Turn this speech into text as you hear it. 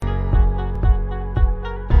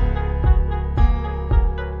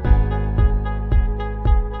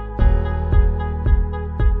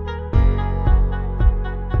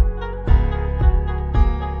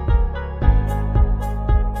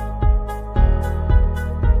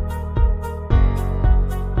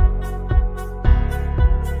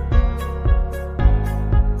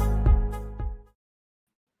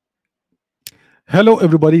Hello,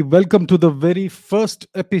 everybody. Welcome to the very first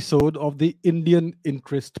episode of the Indian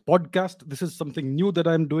Interest podcast. This is something new that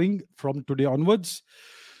I'm doing from today onwards.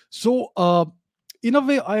 In a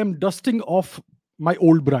way, I am dusting off my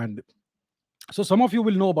old brand. So, some of you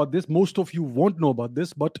will know about this, most of you won't know about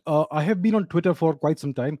this, but I have been on Twitter for quite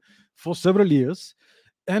some time, for several years.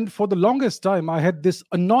 And for the longest time, I had this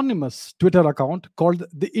anonymous Twitter account called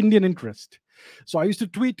The Indian Interest. So I used to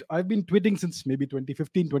tweet, I've been tweeting since maybe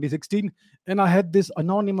 2015, 2016, and I had this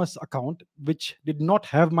anonymous account which did not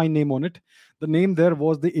have my name on it. The name there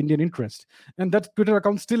was The Indian Interest. And that Twitter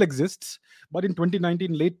account still exists. But in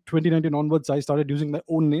 2019, late 2019 onwards, I started using my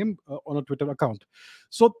own name on a Twitter account.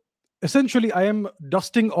 So essentially, I am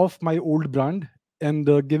dusting off my old brand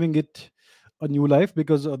and giving it a new life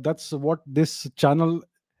because that's what this channel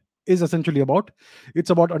is essentially about.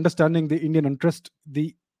 It's about understanding the Indian interest,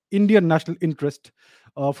 the Indian national interest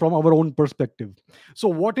from our own perspective. So,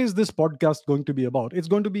 what is this podcast going to be about? It's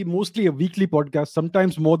going to be mostly a weekly podcast,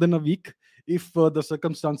 sometimes more than a week if the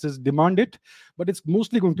circumstances demand it. But it's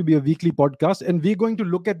mostly going to be a weekly podcast, and we're going to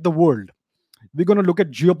look at the world. We're going to look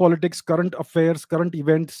at geopolitics, current affairs, current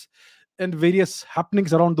events, and various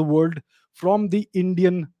happenings around the world from the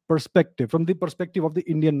Indian perspective, from the perspective of the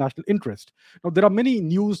Indian national interest. Now, there are many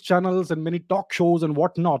news channels and many talk shows and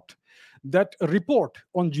whatnot that report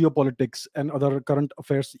on geopolitics and other current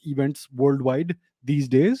affairs events worldwide these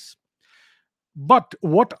days. But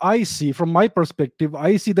what I see from my perspective,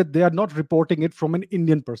 I see that they are not reporting it from an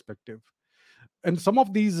Indian perspective. And some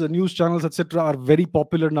of these news channels, etc., are very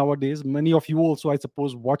popular nowadays. Many of you also, I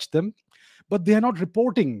suppose, watch them, but they are not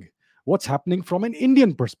reporting what's happening from an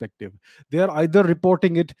Indian perspective. They are either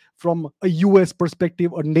reporting it from a US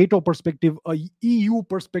perspective, a NATO perspective, a EU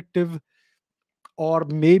perspective, or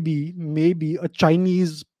maybe a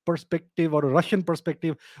Chinese perspective or a Russian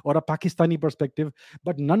perspective or a Pakistani perspective,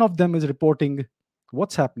 but none of them is reporting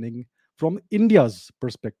what's happening from India's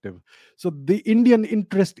perspective. So the Indian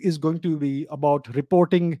interest is going to be about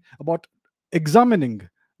reporting, about examining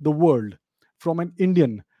the world from an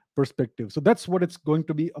Indian perspective. So that's what it's going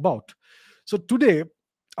to be about. So today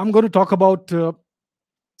I'm going to talk about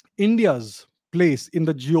India's place in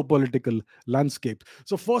the geopolitical landscape.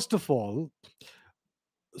 So first of all,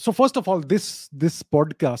 this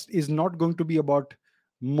podcast is not going to be about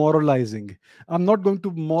moralizing. I'm not going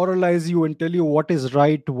to moralize you and tell you what is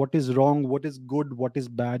right, what is wrong, what is good, what is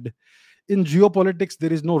bad. In geopolitics,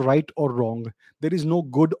 there is no right or wrong. There is no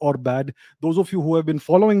good or bad. Those of you who have been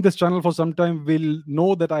following this channel for some time will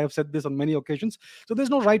know that I have said this on many occasions. So there's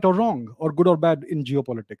no right or wrong or good or bad in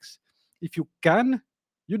geopolitics. If you can,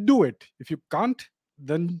 you do it. If you can't,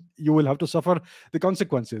 then you will have to suffer the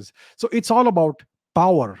consequences. So it's all about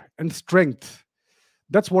power and strength.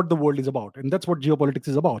 That's what the world is about, and that's what geopolitics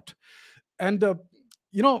is about. And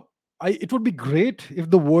you know, it would be great if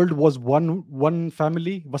the world was one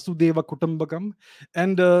family, Vasudeva Kutumbakam,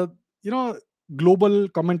 and you know, global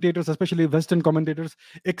commentators, especially Western commentators,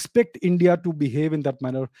 expect India to behave in that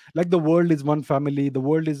manner, like the world is one family, the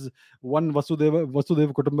world is one Vasudeva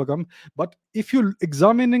Kutumbakam. But if you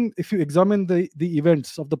examine the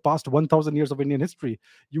events of the past 1,000 years of Indian history,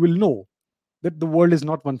 you will know that the world is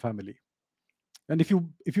not one family. And if you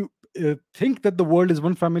think that the world is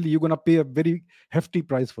one family, you're going to pay a very hefty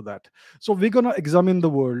price for that. So we're going to examine the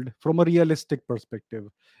world from a realistic perspective,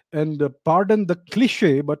 and pardon the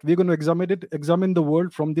cliche, but we're going to examine the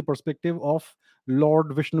world from the perspective of Lord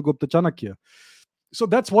Vishnugupta Chanakya. So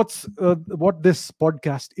that's what this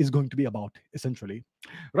podcast is going to be about, essentially.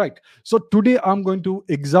 Right. So today I'm going to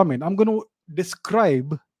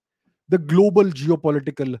describe the global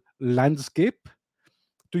geopolitical landscape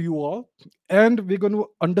to you all, and we're going to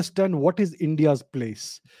understand what is India's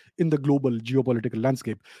place in the global geopolitical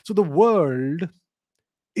landscape. So the world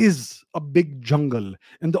is a big jungle,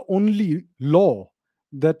 and the only law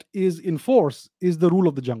that is in force is the rule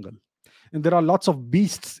of the jungle. And there are lots of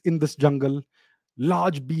beasts in this jungle,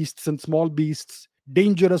 large beasts and small beasts,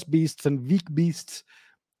 dangerous beasts and weak beasts.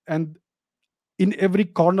 And in every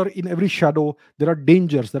corner, in every shadow, there are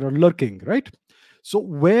dangers that are lurking, right? So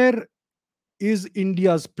where is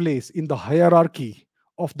India's place in the hierarchy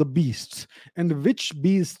of the beasts, and which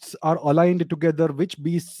beasts are aligned together, which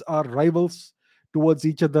beasts are rivals towards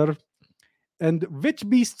each other, and which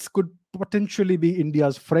beasts could potentially be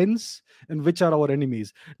India's friends and which are our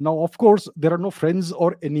enemies. Now, of course, there are no friends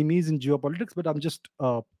or enemies in geopolitics, but I'm just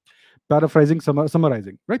paraphrasing,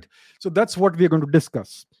 summarizing, right? So that's what we're going to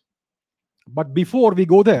discuss. But before we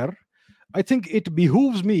go there, I think it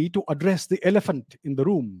behooves me to address the elephant in the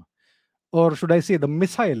room, or should I say the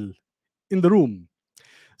missile in the room.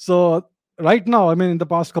 So right now, I mean, in the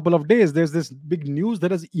past couple of days, there's this big news that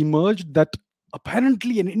has emerged that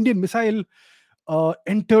Apparently, an Indian missile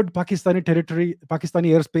entered Pakistani territory, Pakistani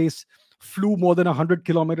airspace, flew more than 100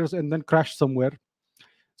 kilometers, and then crashed somewhere.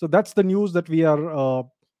 So that's the news that we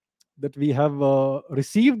have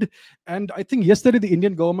received. And I think yesterday the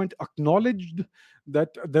Indian government acknowledged that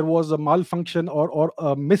there was a malfunction, or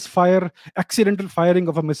a misfire, accidental firing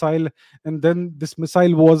of a missile, and then this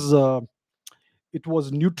missile was it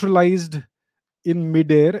was neutralized in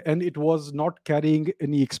midair, and it was not carrying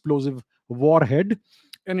any explosive warhead.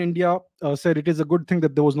 And India said it is a good thing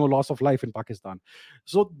that there was no loss of life in Pakistan.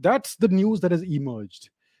 So that's the news that has emerged.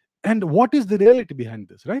 And what is the reality behind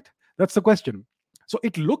this, right? That's the question. So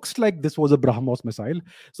it looks like this was a Brahmos missile.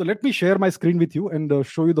 So let me share my screen with you and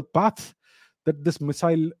show you the path that this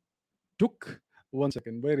missile took. One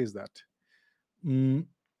second, where is that? Mm,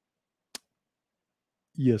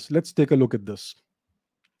 yes, let's take a look at this.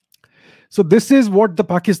 So this is what the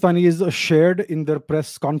Pakistanis shared in their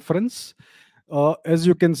press conference. As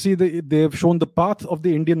you can see, they have shown the path of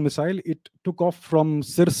the Indian missile. It took off from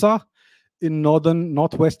Sirsa in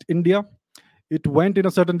northwest India. It went in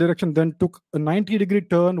a certain direction, then took a 90-degree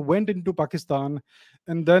turn, went into Pakistan,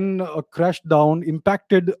 and then crashed down,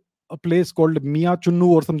 impacted a place called Mia Chunnu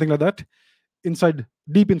or something like that, inside,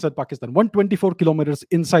 deep inside Pakistan, 124 kilometers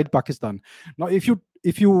inside Pakistan. Now, if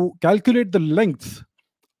you calculate the length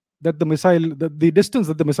that the distance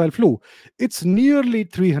that the missile flew, it's nearly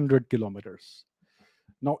 300 kilometers.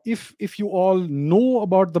 Now, if you all know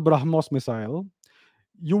about the Brahmos missile,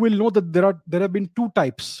 you will know that there have been two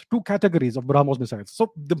categories of Brahmos missiles.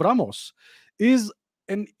 So the Brahmos is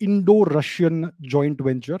an Indo-Russian joint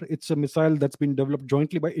venture. It's a missile that's been developed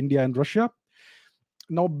jointly by India and Russia.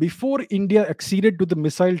 Now, before India acceded to the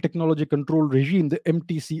Missile Technology Control Regime, the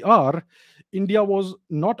MTCR, India was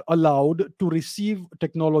not allowed to receive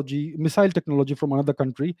missile technology from another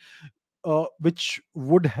country, in which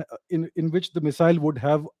the missile would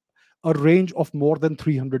have a range of more than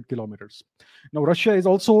 300 kilometers. Now, Russia is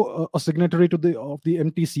also a signatory of the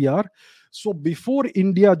MTCR. So, before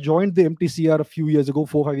India joined the MTCR a few years ago,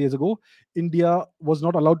 4 5 years ago, India was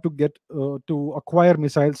not allowed to acquire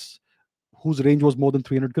missiles whose range was more than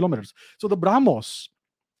 300 kilometers. So, the BrahMos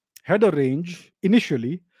had a range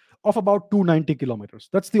initially of about 290 kilometers.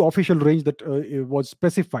 That's the official range that it was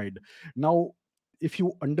specified. Now, if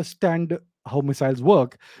you understand how missiles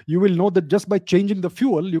work, you will know that just by changing the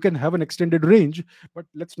fuel, you can have an extended range. But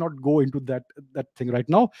let's not go into that thing right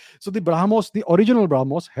now. So the original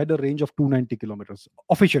Brahmos, had a range of 290 kilometers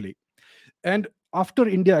officially. And after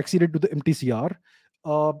India acceded to the MTCR,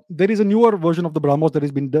 there is a newer version of the Brahmos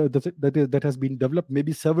that has been developed.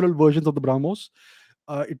 Maybe several versions of the Brahmos.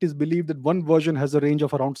 It is believed that one version has a range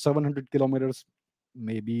of around 700 kilometers.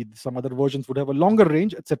 Maybe some other versions would have a longer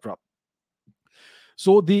range, etc.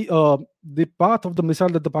 So the path of the missile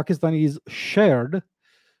that the Pakistanis shared,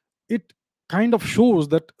 it kind of shows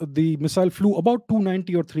that the missile flew about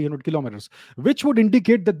 290 or 300 kilometers, which would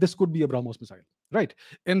indicate that this could be a Brahmos missile, right?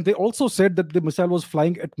 And they also said that the missile was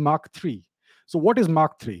flying at Mach 3. So what is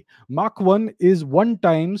Mach 3? Mach 1 is 1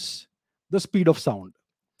 times the speed of sound.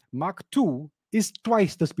 Mach 2 is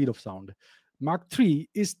twice the speed of sound. Mach 3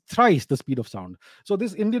 is thrice the speed of sound. So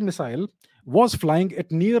this Indian missile was flying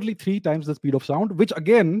at nearly 3 times the speed of sound, which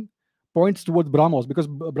again points towards BrahMos, because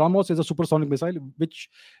BrahMos is a supersonic missile which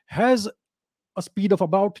has a speed of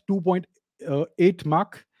about 2.8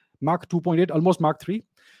 Mach 2.8, almost Mach 3.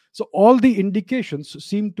 So all the indications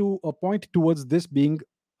seem to point towards this being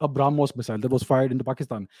a BrahMos missile that was fired into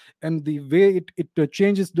Pakistan. And the way it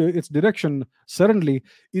changes its direction suddenly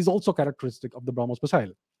is also characteristic of the BrahMos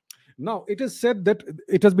missile. Now, it is said that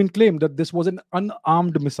it has been claimed that this was an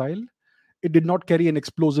unarmed missile. It did not carry an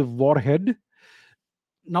explosive warhead.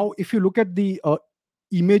 Now, if you look at the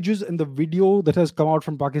images and the video that has come out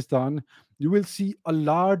from Pakistan, you will see a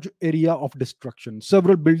large area of destruction.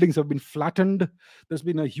 Several buildings have been flattened. There's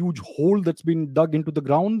been a huge hole that's been dug into the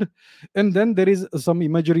ground, and then there is some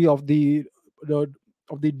imagery the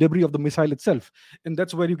of the debris of the missile itself, and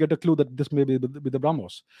that's where you get a clue that this may be with the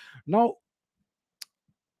BrahMos. Now,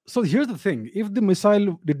 so here's the thing: if the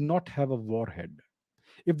missile did not have a warhead,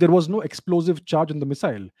 if there was no explosive charge in the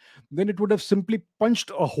missile, then it would have simply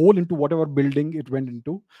punched a hole into whatever building it went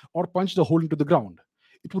into, or punched a hole into the ground.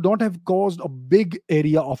 It would not have caused a big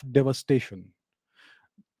area of devastation.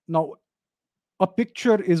 Now, a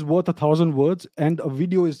picture is worth 1,000 words, and a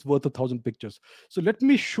video is worth 1,000 pictures. So let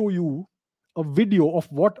me show you a video of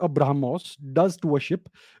what a BrahMos does to a ship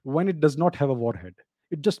when it does not have a warhead.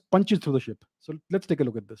 It just punches through the ship. So let's take a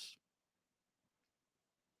look at this.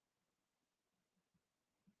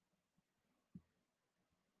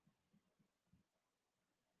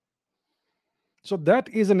 So that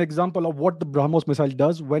is an example of what the BrahMos missile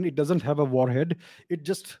does when it doesn't have a warhead. It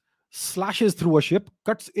just slashes through a ship,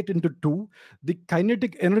 cuts it into two. The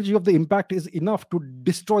kinetic energy of the impact is enough to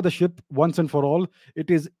destroy the ship once and for all.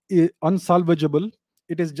 It is unsalvageable.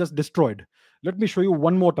 It is just destroyed. Let me show you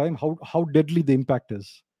one more time how deadly the impact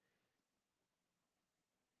is.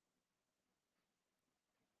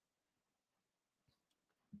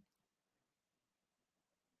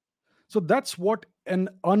 So that's what an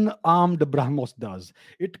unarmed BrahMos does.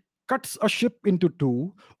 It cuts a ship into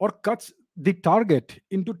two, or cuts the target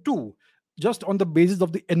into two, just on the basis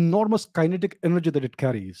of the enormous kinetic energy that it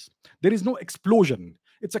carries. There is no explosion.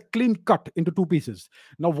 It's a clean cut into two pieces.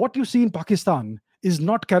 Now, what you see in Pakistan is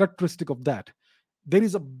not characteristic of that. There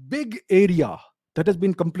is a big area that has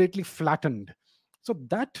been completely flattened. So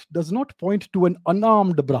that does not point to an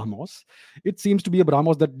unarmed BrahMos. It seems to be a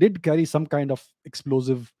BrahMos that did carry some kind of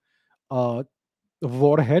explosive uh,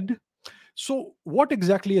 warhead. So, what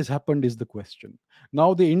exactly has happened is the question.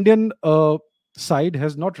 Now, the Indian side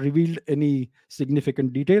has not revealed any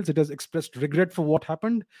significant details. It has expressed regret for what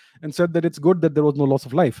happened and said that it's good that there was no loss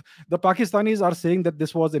of life. The Pakistanis are saying that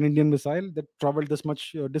this was an Indian missile that traveled this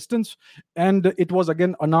much distance and it was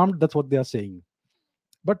again unarmed. That's what they are saying.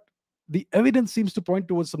 But the evidence seems to point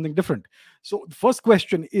towards something different. So, the first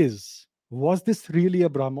question is, was this really a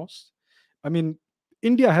BrahMos? I mean,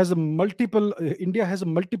 India has a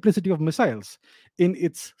multiplicity of missiles in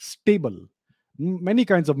its stable. Many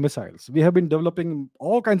kinds of missiles. We have been developing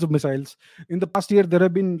all kinds of missiles. In the past year, there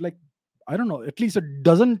have been like, I don't know, at least a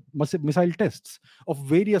dozen missile tests of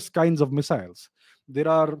various kinds of missiles. There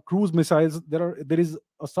are cruise missiles. There is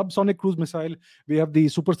a subsonic cruise missile. We have the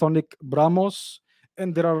supersonic BrahMos,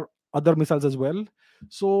 and there are other missiles as well.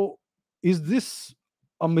 So, is this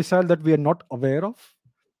a missile that we are not aware of?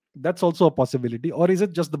 That's also a possibility. Or is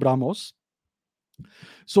it just the BrahMos?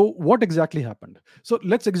 So, what exactly happened? So,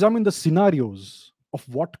 let's examine the scenarios of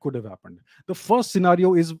what could have happened. The first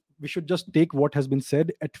scenario is we should just take what has been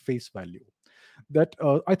said at face value. That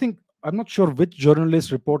I think, I'm not sure which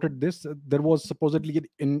journalist reported this. There was supposedly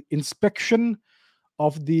an inspection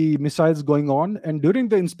of the missiles going on, and during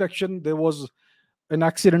the inspection, there was an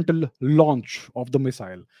accidental launch of the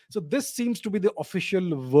missile. So, this seems to be the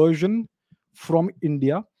official version from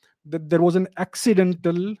India, that there was an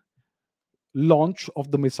accidental launch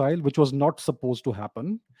of the missile which was not supposed to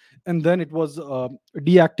happen, and then it was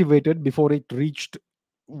deactivated before it reached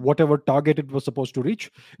whatever target it was supposed to reach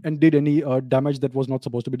and did any damage that was not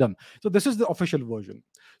supposed to be done. So this is the official version.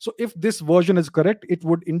 So if this version is correct, it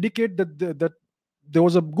would indicate that there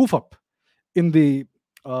was a goof up in the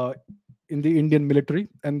uh, in the Indian military,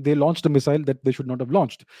 and they launched a missile that they should not have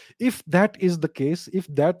launched. If that is the case, if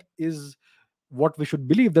that is what we should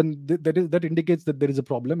believe, then that indicates that there is a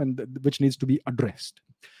problem and which needs to be addressed.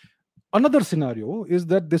 Another scenario is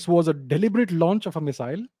that this was a deliberate launch of a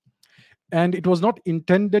missile, and it was not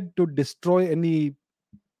intended to destroy any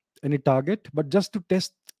target, but just to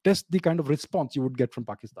test the kind of response you would get from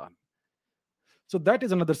Pakistan. So that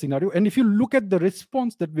is another scenario. And if you look at the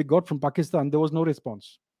response that we got from Pakistan, there was no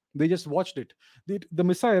response. They just watched it. The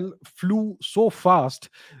missile flew so fast,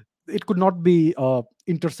 it could not be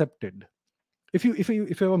intercepted. If you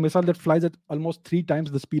have a missile that flies at almost three times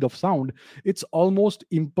the speed of sound, it's almost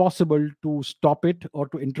impossible to stop it or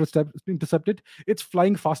to intercept it. It's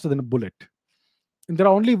flying faster than a bullet. And there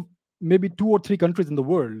are only maybe two or three countries in the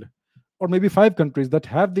world, or maybe five countries, that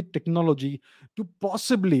have the technology to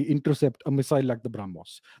possibly intercept a missile like the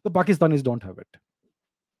BrahMos. The Pakistanis don't have it.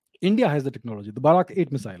 India has the technology, the Barak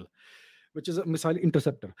 8 missile, which is a missile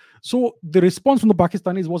interceptor. So the response from the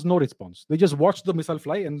Pakistanis was no response. They just watched the missile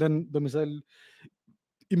fly, and then the missile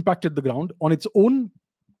impacted the ground on its own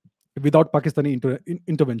without Pakistani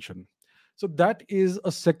intervention. So that is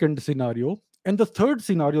a second scenario. And the third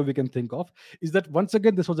scenario we can think of is that once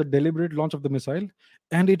again, this was a deliberate launch of the missile,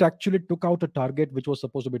 and it actually took out a target which was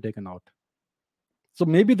supposed to be taken out. So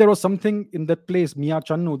maybe there was something in that place, Mia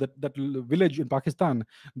Channu, that village in Pakistan,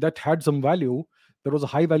 that had some value. There was a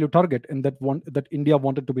high value target, and that India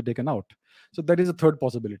wanted to be taken out. So that is a third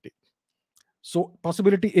possibility. So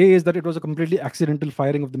possibility A is that it was a completely accidental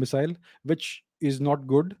firing of the missile, which is not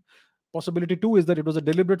good. Possibility two is that it was a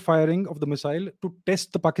deliberate firing of the missile to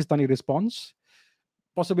test the Pakistani response.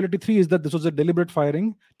 Possibility three is that this was a deliberate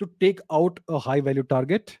firing to take out a high value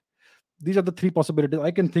target. These are the three possibilities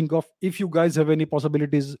I can think of. If you guys have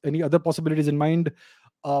any other possibilities in mind,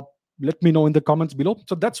 uh, let me know in the comments below.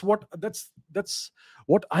 So that's what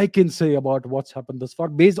I can say about what's happened thus far,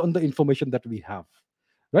 based on the information that we have,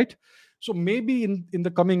 right? So maybe in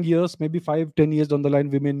the coming years, maybe 5-10 years down the line,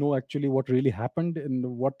 we may know actually what really happened and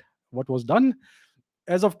what was done.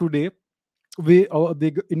 As of today,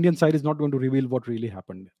 the Indian side is not going to reveal what really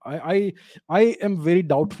happened. I am very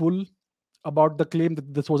doubtful about the claim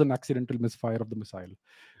that this was an accidental misfire of the missile.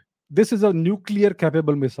 This is a nuclear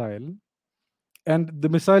capable missile, and the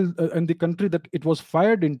missile and the country that it was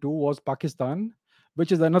fired into was Pakistan,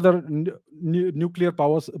 which is another nuclear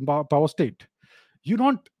power state. You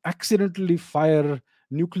don't accidentally fire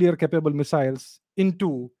nuclear capable missiles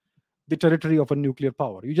into the territory of a nuclear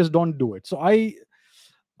power. You just don't do it. So I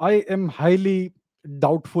am highly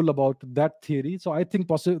doubtful about that theory. So I think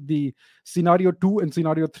the scenario 2 and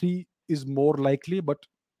scenario 3 is more likely, but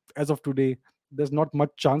as of today, there's not much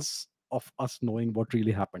chance of us knowing what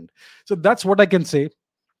really happened. So that's what I can say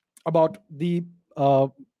about the uh,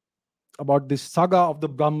 about this saga of the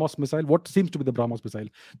BrahMos missile, what seems to be the BrahMos missile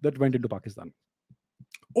that went into Pakistan.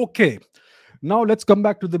 Okay, now let's come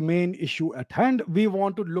back to the main issue at hand. We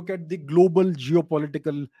want to look at the global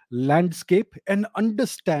geopolitical landscape and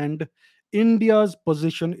understand India's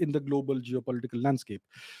position in the global geopolitical landscape.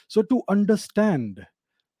 So to understand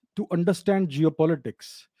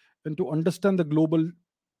geopolitics and to understand the global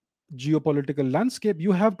geopolitical landscape,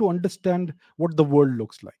 you have to understand what the world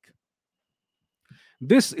looks like.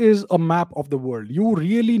 This is a map of the world. You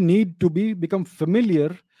really need to become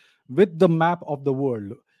familiar with the map of the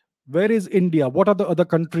world. Where is India? What are the other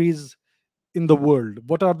countries in the world?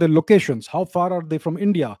 What are the locations? How far are they from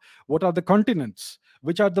India? What are the continents?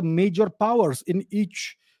 Which are the major powers in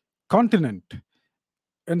each continent?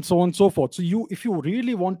 And so on and so forth. So if you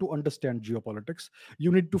really want to understand geopolitics,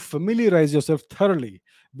 you need to familiarize yourself thoroughly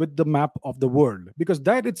with the map of the world, because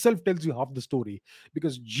that itself tells you half the story.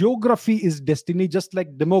 Because geography is destiny, just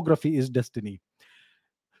like demography is destiny.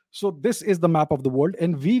 So this is the map of the world,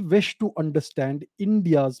 and we wish to understand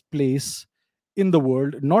India's place in the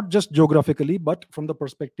world, not just geographically, but from the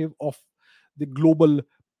perspective of the global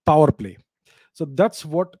power play. So that's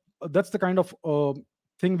the kind of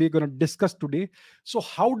thing we're going to discuss today. So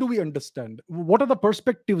how do we understand? What are the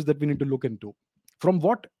perspectives that we need to look into? From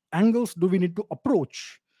what angles do we need to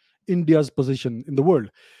approach India's position in the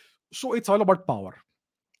world? So it's all about power.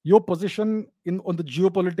 Your position in on the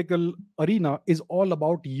geopolitical arena is all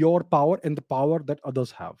about your power and the power that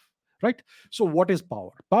others have, right? So what is power?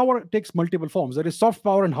 Power takes multiple forms. There is soft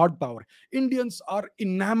power and hard power. Indians are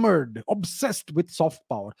enamored, obsessed with soft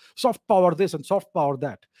power this and soft power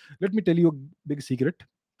that. Let me tell you a big secret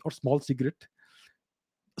or small secret.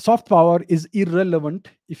 Soft power is irrelevant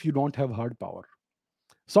if you don't have hard power.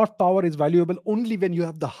 Soft power is valuable only when you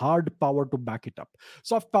have the hard power to back it up.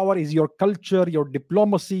 Soft power is your culture, your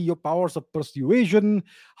diplomacy, your powers of persuasion,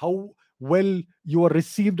 how well you are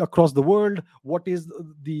received across the world, what is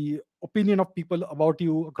the opinion of people about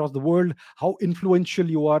you across the world, how influential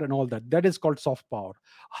you are, and all that. That is called soft power.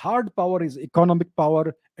 Hard power is economic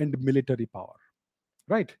power and military power.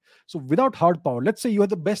 Right. So without hard power, let's say you have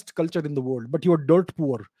the best culture in the world, but you are dirt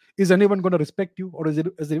poor. Is anyone going to respect you, or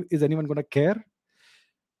is anyone going to care?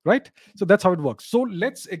 Right? So that's how it works. So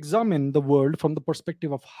let's examine the world from the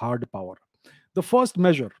perspective of hard power. The first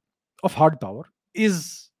measure of hard power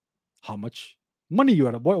is how much money you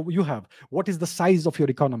have. What is the size of your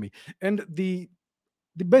economy? And the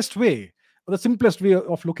best way, or the simplest way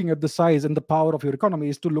of looking at the size and the power of your economy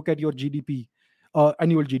is to look at your GDP,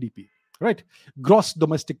 annual GDP. Right, gross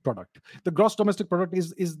domestic product. The gross domestic product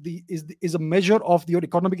is a measure of your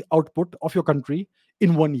economic output of your country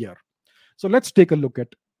in 1 year. So let's take a look at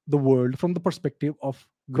the world from the perspective of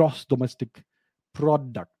gross domestic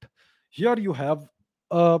product. Here you have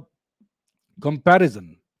a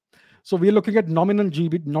comparison. So we are looking at nominal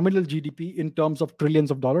GDP in terms of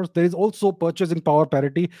trillions of dollars. There is also purchasing power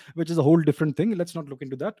parity, which is a whole different thing. Let's not look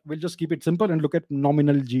into that. We'll just keep it simple and look at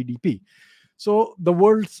nominal GDP. So the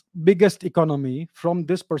world's biggest economy from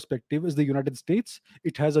this perspective is the United States.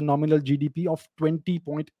 It has a nominal GDP of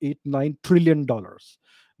 $20.89 trillion.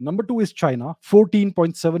 Number two is China,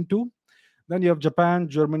 14.72. Then you have Japan,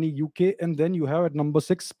 Germany, UK, and then you have at number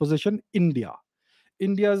six position India.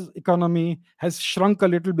 India's economy has shrunk a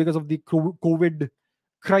little because of the COVID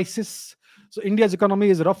crisis. So India's economy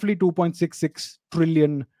is roughly $2.66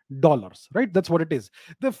 trillion, right? That's what it is.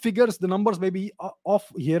 The figures, the numbers may be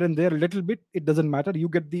off here and there a little bit. It doesn't matter. You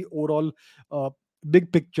get the overall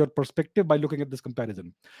big picture perspective by looking at this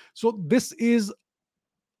comparison. So this is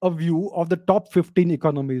a view of the top 15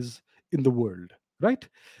 economies in the world, right?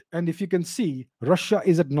 And if you can see, Russia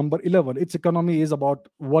is at number 11. Its economy is about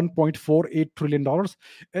 $1.48 trillion.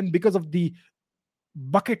 And because of the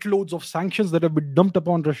bucket loads of sanctions that have been dumped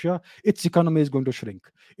upon Russia, its economy is going to shrink.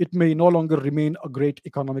 It may no longer remain a great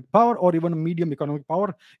economic power or even a medium economic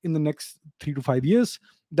power in the next 3 to 5 years.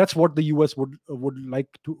 That's what the US would like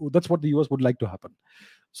to. That's what the US would like to happen.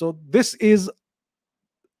 So this is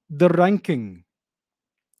the ranking,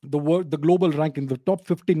 the global ranking, the top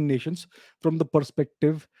 15 nations from the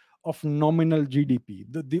perspective of nominal GDP,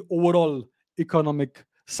 the overall economic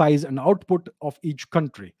size and output of each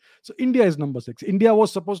country. So India is number 6. India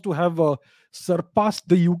was supposed to have surpassed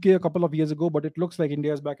the UK a couple of years ago, but it looks like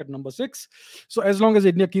India is back at number 6. So as long as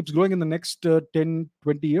India keeps growing in the next 10,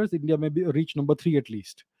 20 years, India may reach number 3 at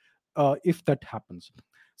least, if that happens.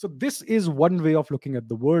 So this is one way of looking at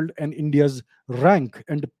the world and India's rank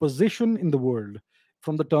and position in the world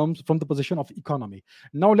from the position of economy.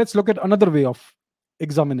 Now let's look at another way of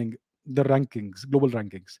examining the rankings, global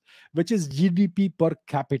rankings, which is GDP per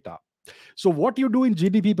capita. So what you do in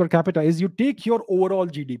GDP per capita is you take your overall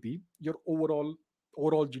GDP, your overall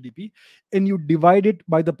GDP, and you divide it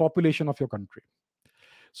by the population of your country.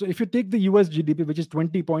 So if you take the US GDP, which is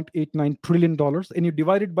 $20.89 trillion, and you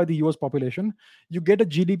divide it by the US population, you get a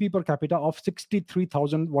GDP per capita of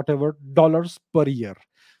 63,000 whatever dollars per year.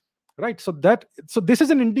 Right. So this is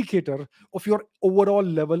an indicator of your overall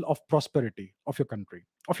level of prosperity of your country,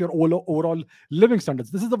 of your overall living standards.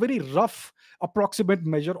 This is a very rough approximate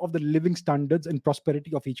measure of the living standards and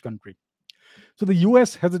prosperity of each country. So the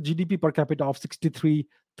US has a GDP per capita of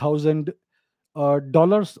 63,000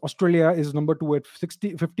 dollars. Australia is number 2 at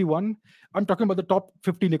 51. I'm talking about the top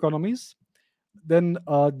 15 economies. Then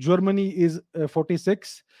Germany is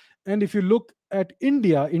 46. And if you look at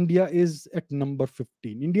India, India is at number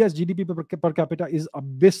 15. India's GDP per capita is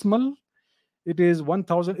abysmal. It is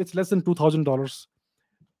 1,000, it's less than $2,000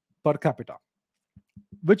 per capita,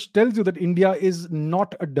 which tells you that India is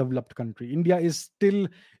not a developed country. India is still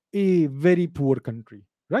a very poor country,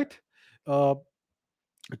 right? Uh,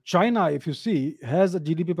 China, if you see, has a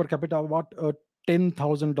GDP per capita of about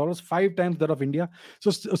 $10,000, 5 times that of India.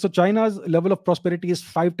 So China's level of prosperity is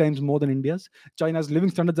 5 times more than India's. China's living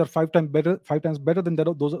standards are 5 times better than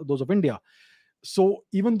those of India. So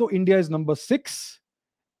even though India is number 6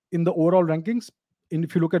 in the overall rankings, and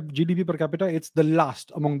if you look at GDP per capita, it's the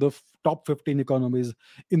last among the top 15 economies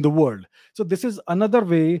in the world. So this is another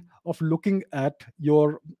way of looking at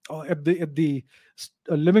your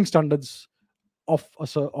living standards of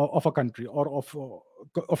a country, or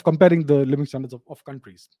of comparing the living standards of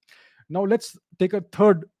countries. Now let's take a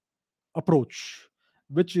third approach,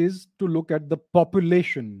 which is to look at the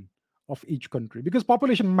population of each country, because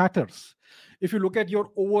population matters. If you look at your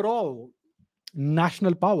overall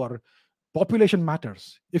national power, population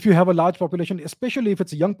matters. If you have a large population, especially if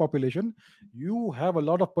it's a young population, you have a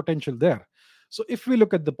lot of potential there. So if we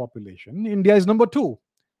look at the population, India is number 2,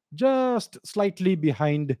 just slightly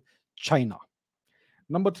behind China.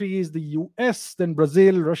 Number 3 is the US, then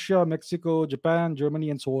Brazil, Russia, Mexico, Japan, Germany,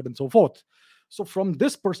 and so on and so forth. So, from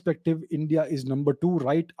this perspective, India is number 2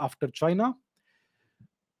 right after China.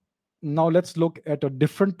 Now, let's look at a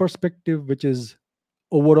different perspective, which is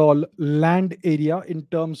overall land area in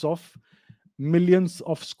terms of millions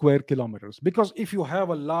of square kilometers. Because if you have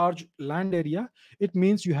a large land area, it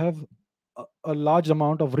means you have a large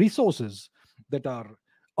amount of resources that are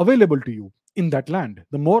available to you in that land.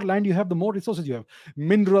 The more land you have, the more resources you have: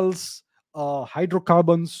 minerals,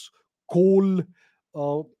 hydrocarbons, coal,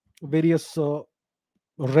 uh, various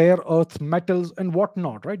rare earth metals and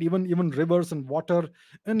whatnot, right? Even rivers and water,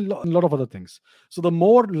 and a lot of other things. So the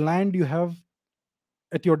more land you have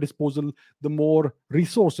at your disposal, the more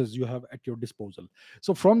resources you have at your disposal.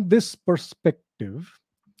 So from this perspective,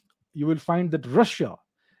 you will find that Russia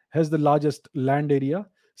has the largest land area,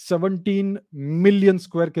 17 million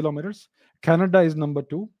square kilometers. Canada is number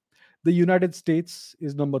 2. The United States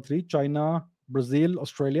is number 3. China, Brazil,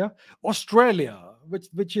 Australia. Australia,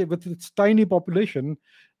 which with its tiny population,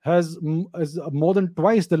 has more than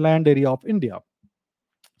twice the land area of India.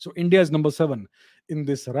 So India is number 7 in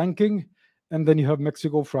this ranking. And then you have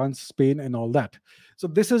Mexico, France, Spain, and all that. So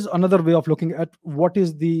this is another way of looking at what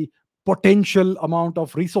is the potential amount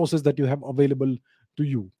of resources that you have available to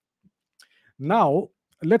you. Now,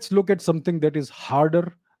 let's look at something that is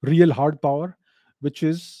harder, real hard power, which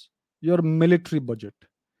is your military budget.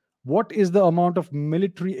 What is the amount of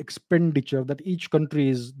military expenditure that each country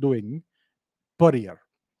is doing per year?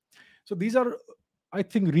 So these are, I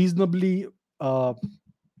think, reasonably uh,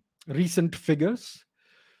 recent figures.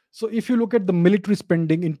 So if you look at the military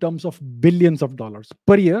spending in terms of billions of dollars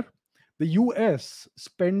per year, the US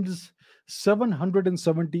spends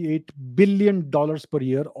 $778 billion per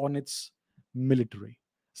year on its military.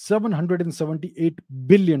 $778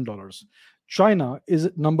 billion. China is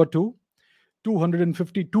number 2,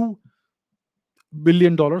 $252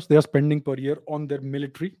 billion they are spending per year on their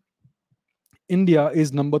military. India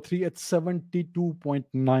is number 3 at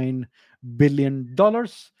 $72.9 billion.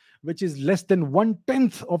 which is less than one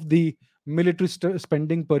tenth of the military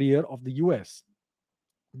spending per year of the US.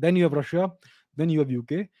 Then you have Russia, then you have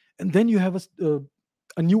UK, and then you have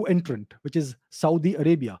a new entrant, which is Saudi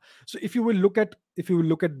Arabia. So if you will look at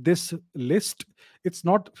this list, it's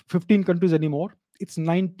not 15 countries anymore, it's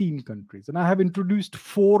 19 countries. And I have introduced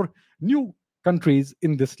four new countries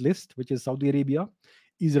in this list, which is Saudi Arabia,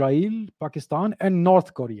 Israel, Pakistan, and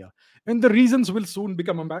North Korea. And the reasons will soon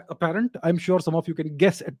become apparent. I'm sure some of you can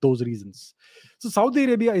guess at those reasons. So Saudi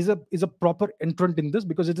Arabia is a proper entrant in this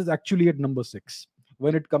because it is actually at number 6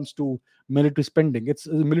 when it comes to military spending. Its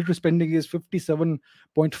military spending is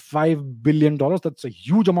 $57.5 billion. That's a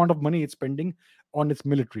huge amount of money it's spending on its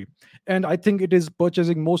military. And I think it is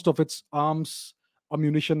purchasing most of its arms,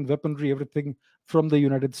 ammunition, weaponry, everything from the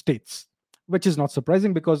United States, which is not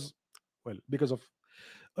surprising because, well, because of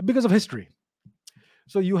history.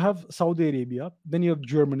 So you have Saudi Arabia, then you have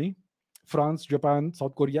Germany, France, Japan,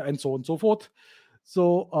 South Korea, and so on and so forth.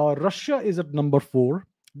 So Russia is at number 4.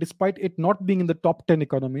 Despite it not being in the top 10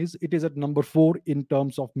 economies, it is at number 4 in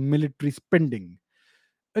terms of military spending.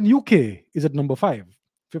 And UK is at number 5,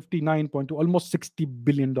 59.2, almost $60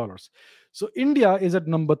 billion. So India is at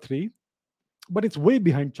number 3, but it's way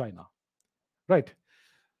behind China, right?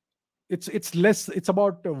 It's less, it's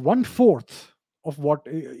about one fourth of what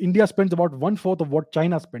India spends, about one fourth of what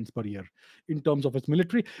China spends per year in terms of its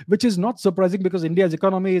military, which is not surprising because India's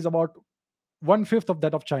economy is about one fifth of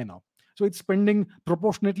that of China. So it's spending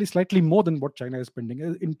proportionately slightly more than what China is spending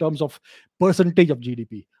in terms of percentage of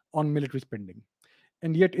GDP on military spending.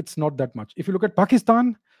 And yet it's not that much. If you look at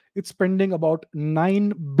Pakistan, it's spending about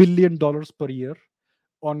 $9 billion per year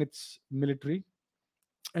on its military.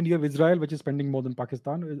 And you have Israel, which is spending more than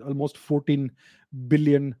Pakistan, almost $14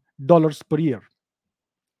 billion per year.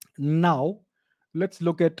 Now, let's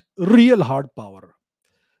look at real hard power,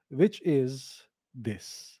 which is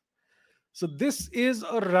this. So, this is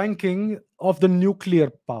a ranking of the nuclear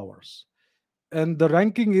powers. And the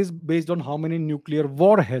ranking is based on how many nuclear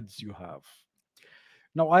warheads you have.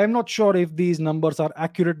 Now, I am not sure if these numbers are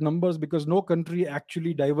accurate numbers because no country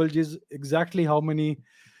actually divulges exactly how many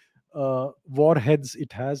warheads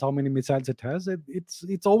it has, how many missiles it has.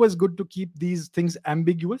 It's always good to keep these things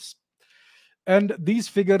ambiguous, and these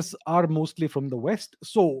figures are mostly from the West.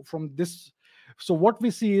 So what we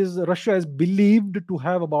see is Russia is believed to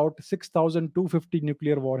have about 6,250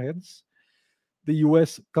 nuclear warheads. The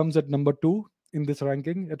US comes at number 2 in this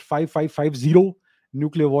ranking at 5550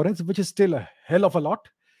 nuclear warheads, which is still a hell of a lot.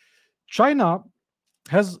 China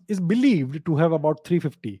has is believed to have about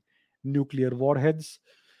 350 nuclear warheads.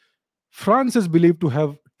 France is believed to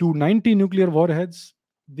have 290 nuclear warheads.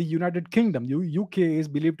 The United Kingdom, UK, is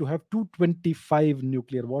believed to have 225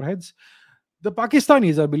 nuclear warheads. The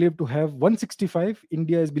Pakistanis are believed to have 165.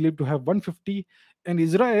 India is believed to have 150. And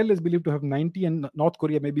Israel is believed to have 90. And North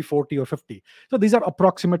Korea maybe 40 or 50. So these are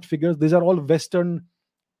approximate figures. These are all Western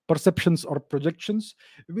perceptions or projections.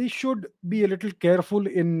 We should be a little careful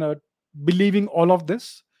in believing all of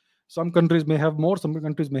this. Some countries may have more, some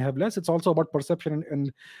countries may have less. It's also about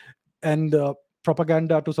perception and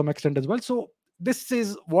propaganda to some extent as well. So this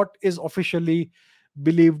is what is officially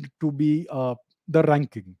believed to be the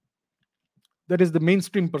ranking. That is the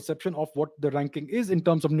mainstream perception of what the ranking is in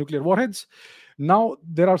terms of nuclear warheads. Now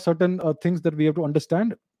there are certain things that we have to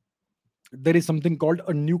understand. There is something called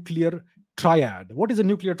a nuclear triad. What is a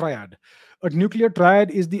nuclear triad? A nuclear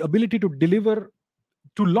triad is the ability to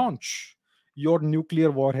launch your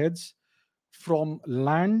nuclear warheads from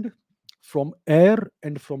land, from air,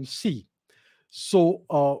 and from sea.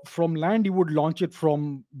 So, from land, you would launch it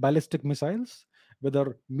from ballistic missiles,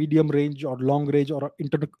 whether medium range or long range or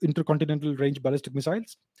intercontinental range ballistic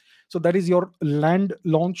missiles. So, that is your land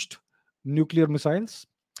launched nuclear missiles.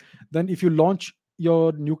 Then, if you launch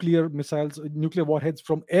your nuclear missiles, nuclear warheads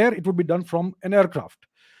from air, it would be done from an aircraft.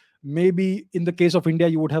 Maybe in the case of India,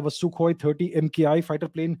 you would have a Sukhoi 30 MKI fighter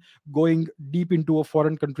plane going deep into a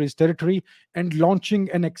foreign country's territory and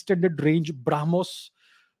launching an extended range BrahMos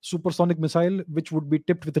supersonic missile, which would be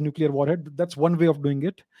tipped with a nuclear warhead. That's one way of doing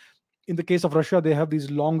it. In the case of Russia, they have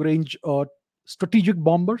these long range strategic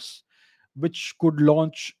bombers, which could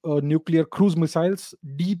launch nuclear cruise missiles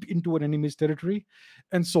deep into an enemy's territory,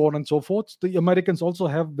 and so on and so forth. The Americans also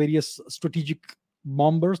have various strategic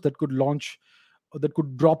bombers that could launch, that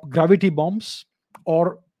could drop gravity bombs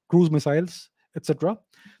or cruise missiles, etc.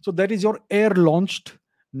 So that is your air launched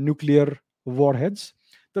nuclear warheads.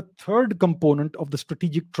 The third component of the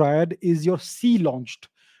strategic triad is your sea launched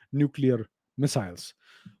nuclear missiles.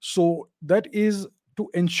 So that is to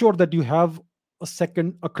ensure that you have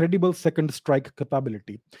a credible second strike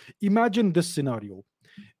capability. Imagine this scenario.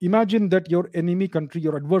 Imagine that your enemy country,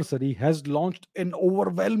 your adversary, has launched an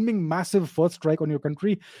overwhelming, massive first strike on your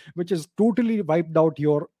country, which has totally wiped out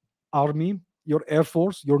your army, your air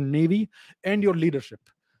force, your navy, and your leadership.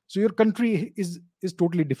 So your country is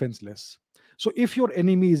totally defenseless. So if your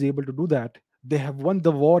enemy is able to do that, they have won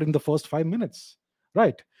the war in the first 5 minutes,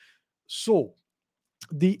 right? So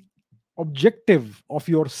the objective of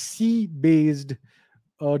your sea based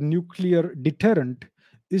nuclear deterrent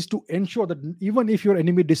is to ensure that even if your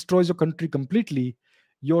enemy destroys your country completely,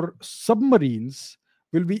 your submarines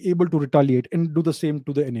will be able to retaliate and do the same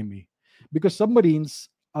to the enemy. Because submarines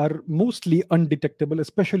are mostly undetectable,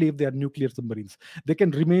 especially if they are nuclear submarines. They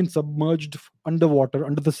can remain submerged underwater,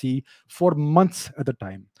 under the sea, for months at a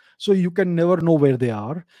time. So you can never know where they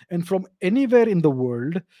are. And from anywhere in the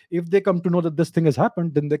world, if they come to know that this thing has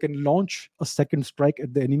happened, then they can launch a second strike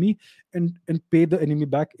at the enemy and pay the enemy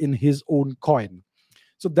back in his own coin.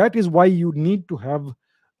 So that is why you need to have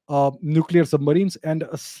nuclear submarines and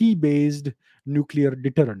a sea based nuclear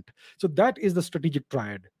deterrent. So that is the strategic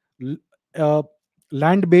triad: L- uh,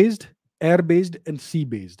 land based, air based, and sea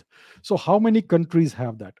based. So, how many countries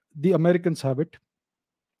have that? The Americans have it,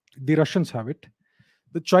 the Russians have it,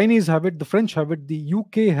 the Chinese have it, the French have it, the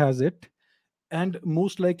UK has it, and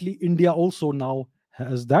most likely India also now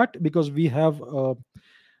has that, because we have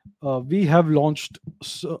launched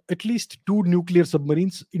at least two nuclear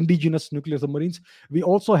submarines, indigenous nuclear submarines. We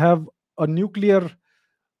also have a nuclear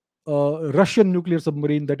Russian nuclear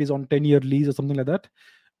submarine that is on 10-year lease or something like that,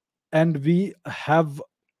 and we have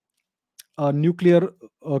nuclear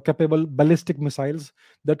capable ballistic missiles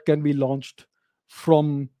that can be launched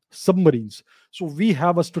from submarines. So we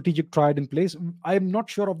have a strategic triad in place. I am not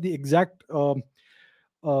sure of the exact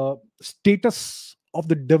status of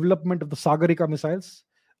the development of the Sagarika missiles,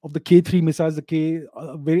 of the K3 missiles.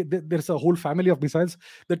 There's a whole family of missiles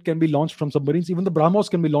that can be launched from submarines. Even the BrahMos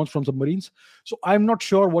can be launched from submarines. So I'm not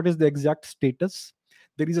sure what is the exact status.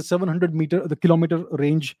 There is a 700 kilometer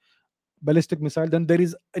range ballistic missile. Then there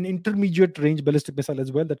is an intermediate range ballistic missile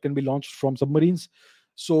as well that can be launched from submarines.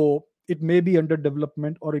 So it may be under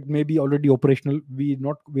development or it may be already operational. We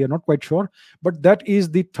are not quite sure. But that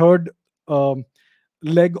is the third um,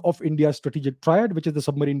 leg of India's strategic triad, which is the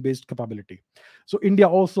submarine based capability. So India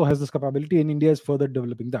also has this capability, and India is further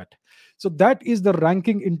developing that. So that is the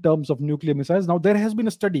ranking in terms of nuclear missiles. Now, there has been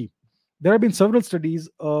a study, there have been several studies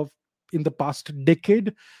of in the past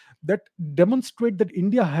decade that demonstrate that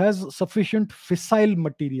India has sufficient fissile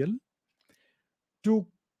material to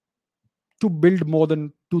build more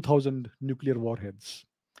than 2000 nuclear warheads.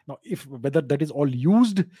 Now, if whether that is all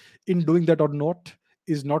used in doing that or not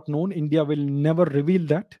is not known. India will never reveal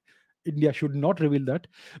that. India should not reveal that.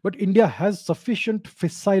 But India has sufficient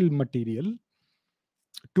fissile material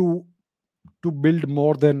to build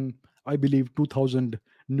more than, I believe, 2000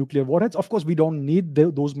 nuclear warheads. Of course, we don't need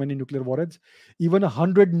those many nuclear warheads. Even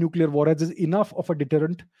 100 nuclear warheads is enough of a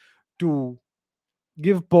deterrent to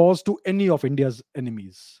give pause to any of India's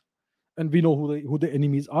enemies. And we know who the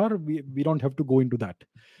enemies are. We don't have to go into that.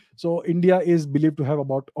 So India is believed to have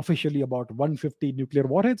officially about 150 nuclear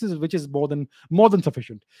warheads, which is more than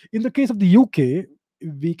sufficient. In the case of the UK,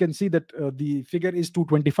 we can see that the figure is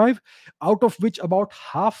 225, out of which about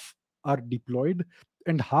half are deployed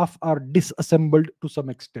and half are disassembled to some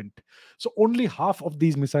extent. So only half of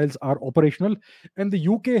these missiles are operational, and the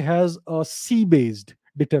UK has a sea based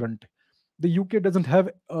deterrent. The UK doesn't have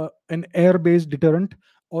an air based deterrent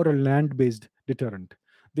or a land based deterrent.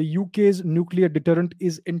 The UK's nuclear deterrent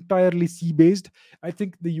is entirely sea based. I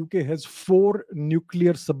think the UK has four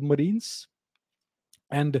nuclear submarines,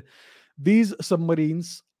 and these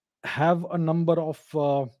submarines have a number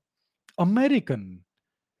of American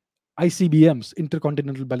ICBMs,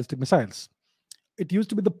 intercontinental ballistic missiles. It used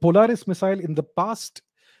to be the Polaris missile in the past.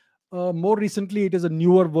 More recently, it is a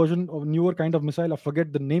newer version of newer kind of missile. I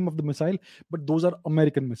forget the name of the missile, but those are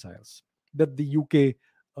American missiles that the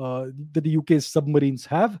UK's submarines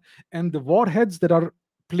have, and the warheads that are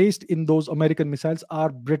placed in those American missiles are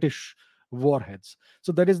British warheads.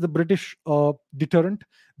 So that is the British deterrent.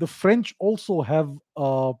 The French also have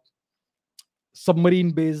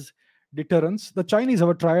submarine-based deterrence. The Chinese have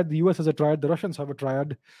a triad, the US has a triad, the Russians have a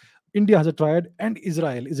triad, India has a triad, and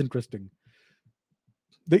Israel is interesting.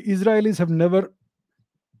 The Israelis have never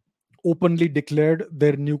openly declared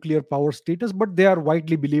their nuclear power status, but they are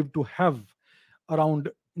widely believed to have around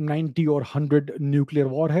 90 or 100 nuclear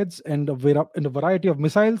warheads and and a variety of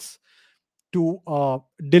missiles to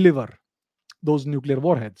deliver those nuclear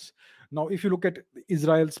warheads. Now, if you look at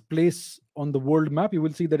Israel's place on the world map, you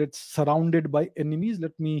will see that it's surrounded by enemies.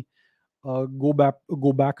 Let me go back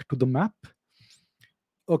to the map.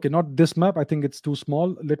 Okay, not this map. I think it's too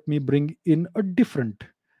small. Let me bring in a different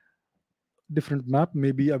map.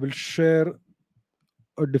 Maybe I will share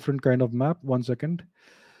a different kind of map. One second.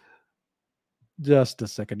 Just a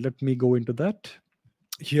second. Let me go into that.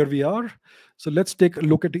 Here we are. So let's take a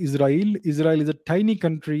look at Israel. Israel is a tiny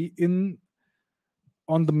country in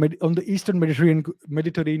on the eastern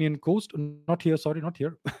Mediterranean coast. Not here, sorry, not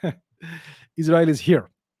here. Israel is here,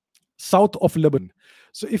 south of Lebanon.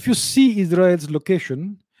 So if you see Israel's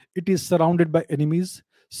location, it is surrounded by enemies: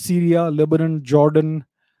 Syria, Lebanon, Jordan,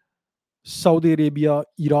 Saudi Arabia,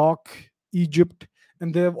 Iraq, Egypt,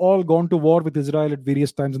 and they have all gone to war with Israel at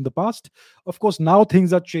various times in the past. Of course, now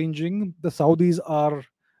things are changing. The Saudis are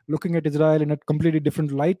looking at Israel in a completely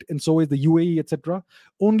different light, and so is the UAE, etc.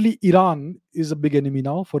 Only Iran is a big enemy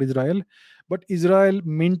now for Israel, but Israel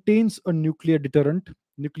maintains a nuclear deterrent,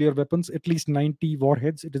 nuclear weapons, at least 90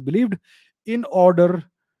 warheads, it is believed, in order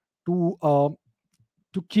to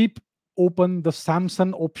keep open the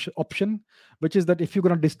Samson option, which is that if you're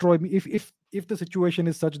going to destroy me, if the situation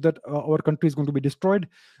is such that our country is going to be destroyed,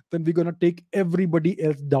 then we're going to take everybody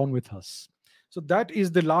else down with us. So that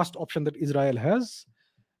is the last option that Israel has,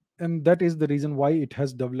 and that is the reason why it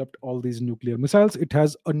has developed all these nuclear missiles. It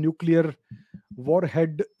has a nuclear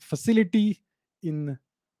warhead facility in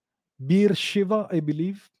Beersheba, I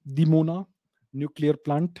believe, Dimona nuclear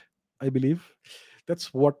plant, I believe.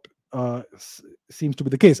 That's what seems to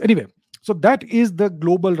be the case. Anyway, so that is the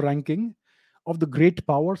global ranking of the great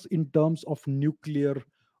powers in terms of nuclear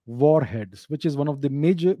warheads, which is one of the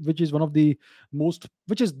major, which is one of the most,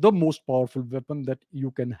 which is the most powerful weapon that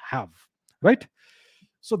you can have, right?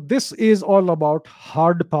 So this is all about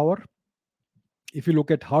hard power. If you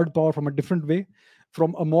look at hard power from a different way,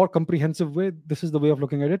 from a more comprehensive way, this is the way of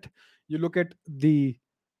looking at it. You look at the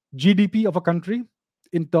GDP of a country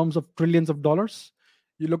in terms of trillions of dollars.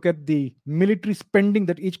 You look at the military spending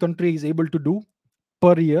that each country is able to do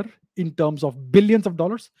per year in terms of billions of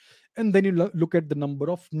dollars. And then you look at the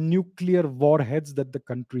number of nuclear warheads that the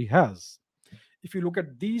country has. If you look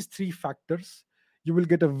at these three factors, you will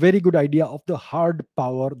get a very good idea of the hard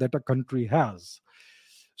power that a country has.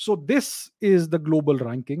 So, this is the global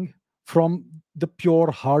ranking from the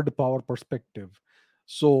pure hard power perspective.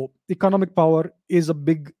 So, economic power is a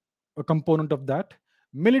big component of that.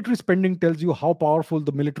 Military spending tells you how powerful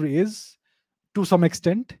the military is to some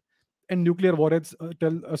extent, and nuclear warheads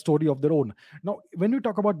tell a story of their own. Now, when we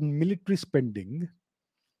talk about military spending,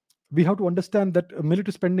 we have to understand that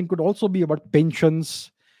military spending could also be about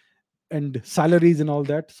pensions and salaries and all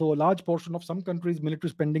that. So a large portion of some countries military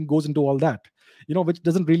spending goes into all that, which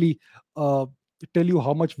doesn't really uh, tell you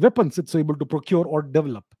how much weapons it's able to procure or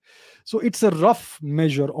develop. So it's a rough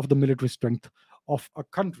measure of the military strength of a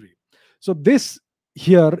country. So this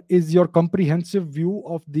here is your comprehensive view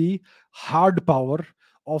of the hard power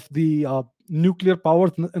of the nuclear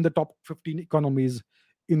powers in the top 15 economies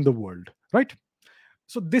in the world, right?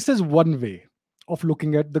 So, this is one way of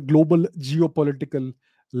looking at the global geopolitical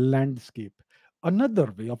landscape.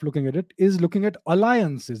 Another way of looking at it is looking at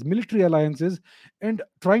alliances, military alliances, and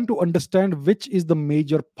trying to understand which is the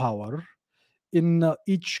major power in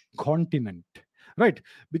each continent, right?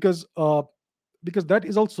 Because because that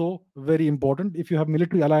is also very important. If you have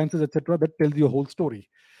military alliances, etc., that tells you a whole story.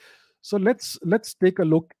 So let's take a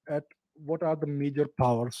look at what are the major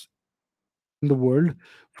powers in the world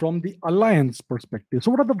from the alliance perspective. So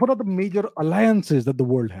what are the major alliances that the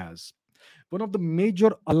world has? One of the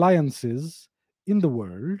major alliances in the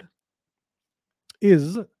world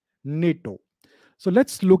is NATO. So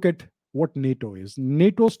let's look at what NATO is.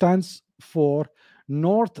 NATO stands for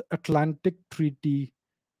North Atlantic Treaty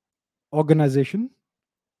Organization.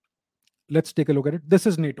 Let's take a look at it. This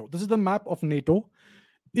is NATO. This is the map of NATO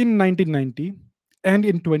in 1990 and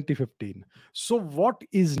in 2015. So what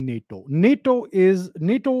is NATO?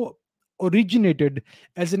 NATO originated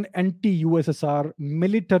as an anti-USSR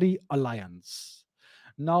military alliance.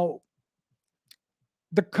 Now,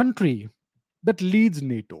 the country that leads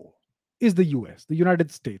NATO is the US, the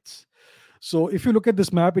United States. So if you look at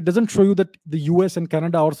this map, it doesn't show you that the US and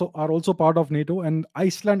Canada are also part of NATO, and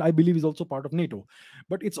Iceland, I believe, is also part of NATO.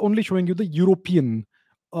 But it's only showing you the European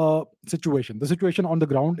situation, the situation on the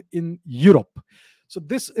ground in Europe. So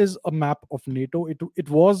this is a map of NATO. It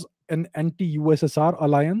was an anti-USSR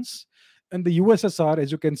alliance, and the USSR,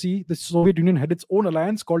 as you can see, the Soviet Union had its own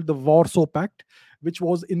alliance called the Warsaw Pact, which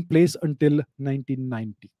was in place until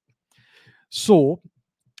 1990. So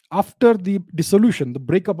after the dissolution, the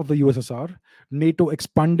breakup of the USSR, NATO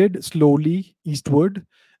expanded slowly eastward,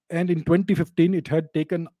 and in 2015, it had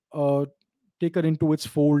taken into its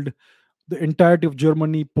fold the entirety of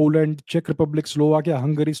Germany, Poland, Czech Republic, Slovakia,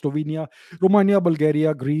 Hungary, Slovenia, Romania,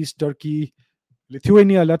 Bulgaria, Greece, Turkey,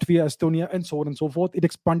 Lithuania, Latvia, Estonia, and so on and so forth. It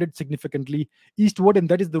expanded significantly eastward, and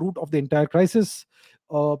that is the root of the entire crisis,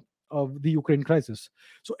 uh, of the Ukraine crisis.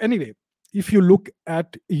 So, anyway, if you look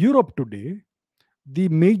at Europe today, the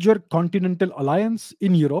major continental alliance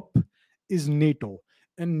in Europe is NATO.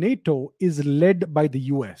 And NATO is led by the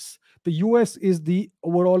US. The US is the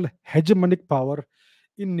overall hegemonic power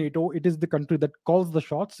in NATO. It is the country that calls the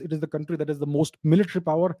shots. It is the country that has the most military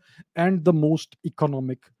power and the most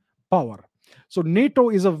economic power. So, NATO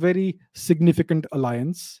is a very significant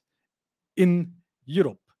alliance in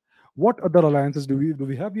Europe. What other alliances do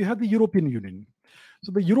we have? We have the European Union.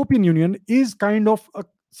 So the European Union is kind of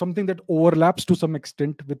something that overlaps to some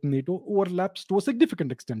extent with NATO, overlaps to a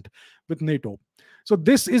significant extent with NATO. So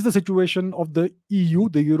this is the situation of the EU,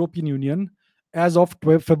 the European Union, as of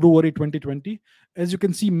February 2020. As you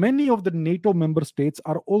can see, many of the NATO member states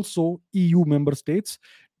are also EU member states.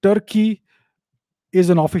 Turkey is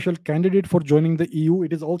an official candidate for joining the EU.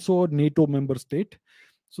 It is also a NATO member state.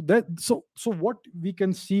 So what we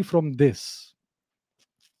can see from this,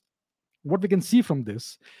 what we can see from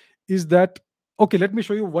this is that, okay, let me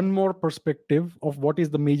show you one more perspective of what is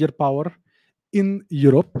the major power in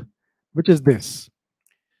Europe, which is this.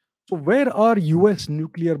 So where are US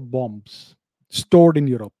nuclear bombs stored in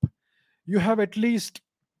Europe? You have at least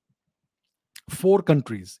four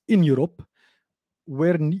countries in Europe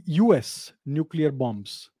where US nuclear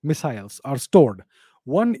bombs, missiles, are stored.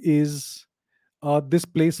 One is this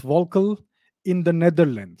place, Volkel, in the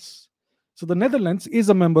Netherlands. So the Netherlands is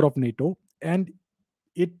a member of NATO, and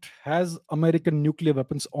it has American nuclear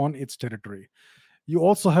weapons on its territory. You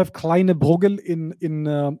also have Kleine Brogel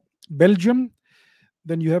in Belgium.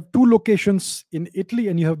 Then you have two locations in Italy,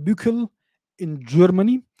 and you have Büchel in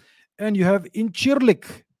Germany, and you have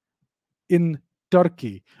Incirlik in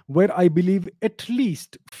Turkey, where I believe at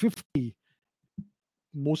least 50,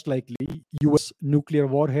 most likely, US nuclear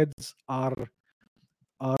warheads are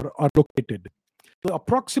located. The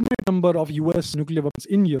approximate number of US nuclear weapons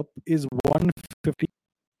in Europe is 150.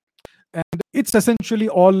 And it's essentially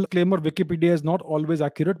all claimer. Wikipedia is not always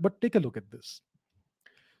accurate, but take a look at this.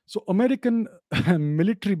 So, American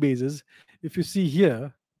military bases, if you see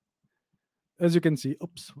here, as you can see,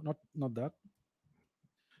 oops, not that.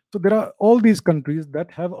 So there are all these countries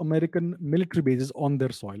that have American military bases on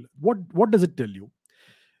their soil. What does it tell you?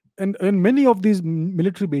 And many of these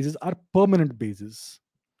military bases are permanent bases.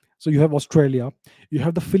 So you have Australia, you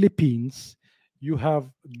have the Philippines, you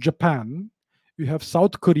have Japan, you have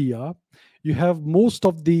South Korea, you have most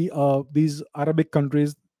of these Arabic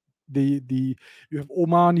countries. The You have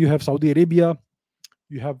Oman, you have Saudi Arabia,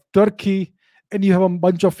 you have Turkey, and you have a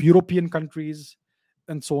bunch of European countries,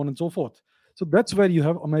 and so on and so forth. So that's where you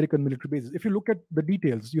have American military bases. If you look at the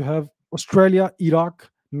details, you have Australia, Iraq,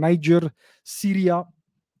 Niger, Syria,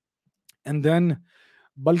 and then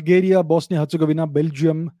Bulgaria, Bosnia Herzegovina,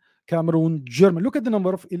 Belgium, Cameroon, Germany. Look at the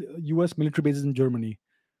number of US military bases in Germany.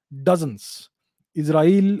 Dozens.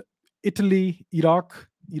 Israel, Italy, Iraq.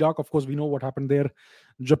 Iraq, of course, we know what happened there.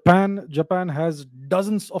 Japan has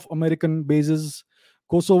dozens of American bases.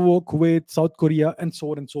 Kosovo, Kuwait, South Korea, and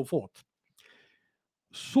so on and so forth.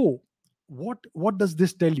 So, what does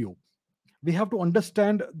this tell you? We have to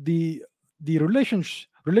understand the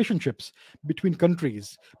relationships between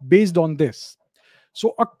countries based on this.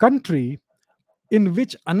 So, a country in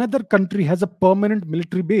which another country has a permanent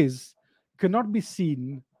military base cannot be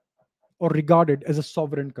seen or regarded as a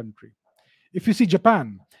sovereign country. If you see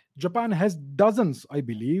Japan, Japan has dozens, I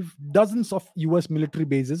believe, dozens of US military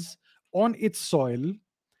bases on its soil,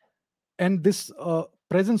 and this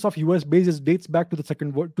presence of US bases dates back to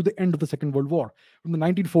to the end of the Second World War. From the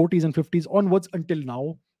 1940s and 50s onwards until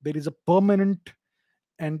now, there is a permanent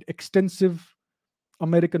and extensive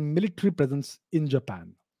American military presence in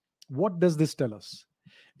Japan. What does this tell us?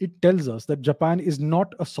 It tells us that Japan is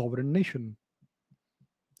not a sovereign nation.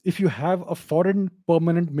 If you have a foreign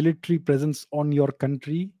permanent military presence on your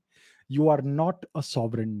country, you are not a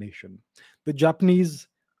sovereign nation. The Japanese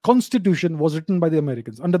constitution was written by the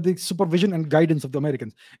Americans under the supervision and guidance of the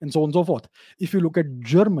Americans, and so on and so forth. If you look at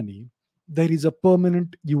Germany, there is a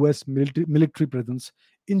permanent US military presence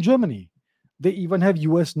in Germany. They even have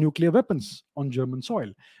US nuclear weapons on German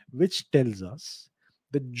soil, which tells us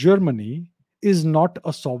that Germany is not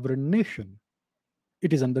a sovereign nation.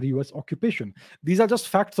 It is under US occupation. These are just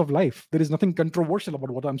facts of life. There is nothing controversial about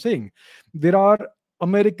what I'm saying. There are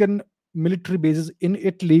American military bases in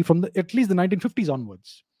Italy from at least the 1950s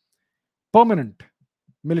onwards, permanent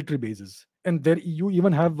military bases, and there you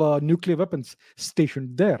even have nuclear weapons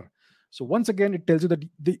stationed there. So once again, it tells you that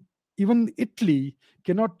Even Italy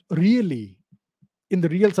cannot really, in the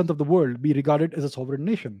real sense of the word, be regarded as a sovereign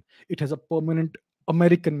nation. It has a permanent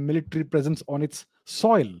American military presence on its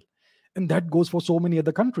soil. And that goes for so many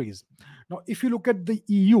other countries. Now, if you look at the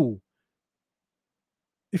EU,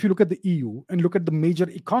 if you look at the EU and look at the major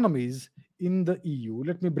economies in the EU,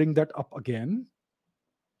 let me bring that up again.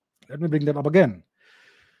 Let me bring that up again.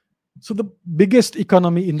 So, the biggest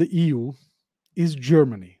economy in the EU is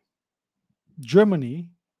Germany. Germany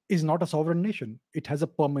is not a sovereign nation, it has a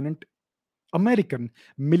permanent American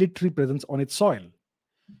military presence on its soil.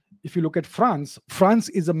 If you look at France, France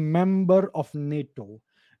is a member of NATO,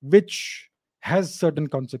 which has certain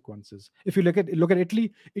consequences. If you look at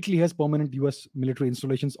Italy, Italy has permanent US military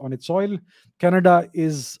installations on its soil. Canada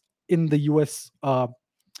is in the US.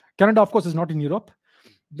 Canada, of course, is not in Europe.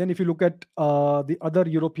 Then, if you look at the other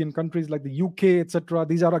European countries like the UK, etc.,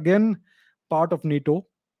 these are again part of NATO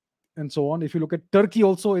and so on. If you look at Turkey,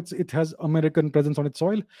 also it has American presence on its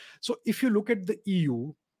soil. So, if you look at the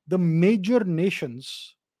EU, the major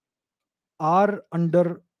nations are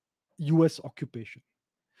under US occupation.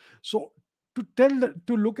 So,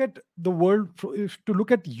 to look at the world, to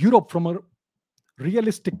look at Europe from a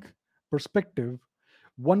realistic perspective,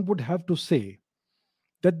 one would have to say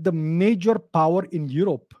that the major power in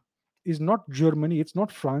Europe is not Germany, it's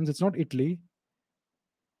not France, it's not Italy,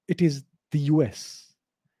 it is the US.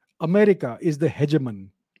 America is the hegemon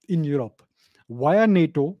in Europe via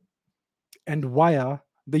NATO and via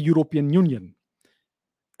the European Union.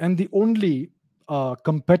 And the only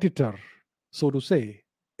competitor, so to say,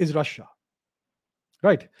 is Russia.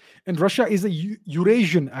 Right. And Russia is a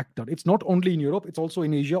Eurasian actor. It's not only in Europe, it's also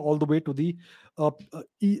in Asia, all the way to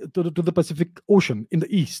the Pacific Ocean in the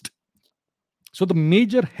east. So the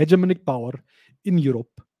major hegemonic power in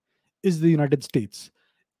Europe is the United States.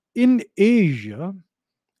 In Asia,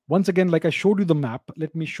 once again, like I showed you the map,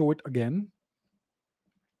 let me show it again.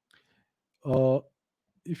 Uh,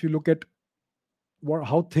 if you look at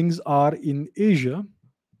how things are in Asia,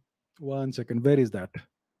 one second, where is that?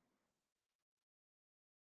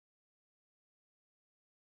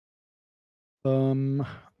 Um,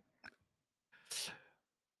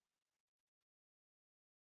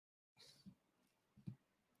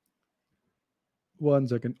 One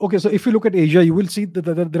second. Okay, so if you look at Asia, you will see that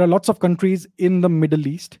there are lots of countries in the Middle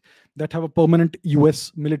East that have a permanent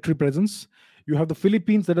US military presence. You have the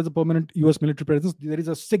Philippines that has a permanent US military presence. There is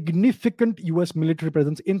a significant US military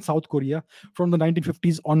presence in South Korea from the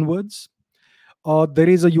 1950s onwards. There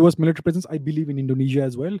is a US military presence, I believe, in Indonesia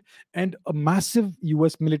as well, and a massive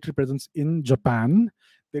US military presence in Japan.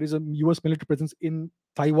 There is a US military presence in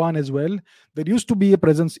Taiwan as well. There used to be a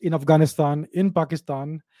presence in Afghanistan, in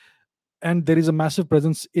Pakistan, and there is a massive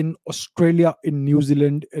presence in Australia, in New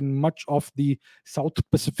Zealand, in much of the South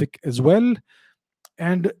Pacific as well.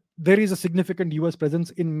 And there is a significant US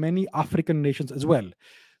presence in many African nations as well.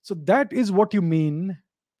 So that is what you mean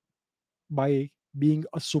by being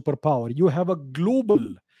a superpower. You have a global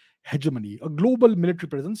hegemony, a global military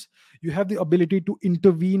presence. You have the ability to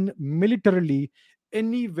intervene militarily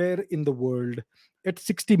anywhere in the world at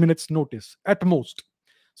 60 minutes notice at most.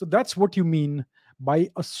 So that's what you mean by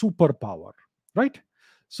a superpower, right?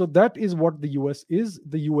 So that is what the US is.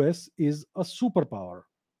 The US is a superpower,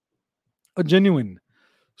 a genuine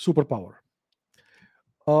superpower.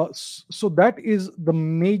 So that is the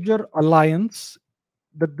major alliance,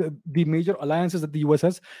 the major alliances that the US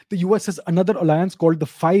has. The US has another alliance called the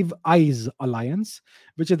Five Eyes Alliance,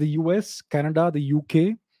 which is the US, Canada, the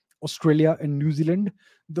UK, Australia, and New Zealand,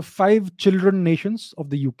 the five children nations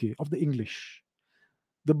of the UK, of the English.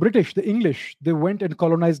 The British, the English, they went and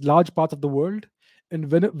colonized large parts of the world.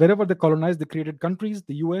 And wherever they colonized, they created countries: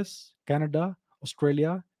 the US, Canada,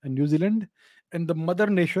 Australia, and New Zealand. And the mother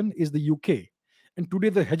nation is the UK. And today,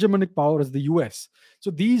 the hegemonic power is the US.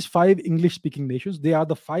 So these five English speaking nations, they are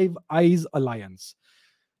the Five Eyes Alliance.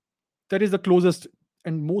 That is the closest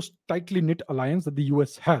and most tightly knit alliance that the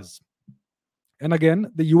US has. And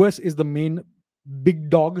again, the US is the main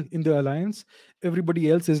big dog in the alliance.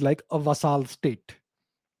 Everybody else is like a vassal state,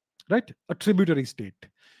 right? A tributary state.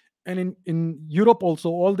 And in Europe also,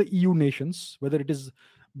 all the EU nations, whether it is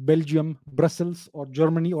Belgium, Brussels, or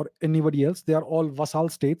Germany, or anybody else, they are all vassal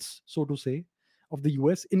states, so to say, of the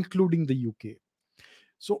US, including the UK.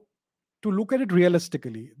 So to look at it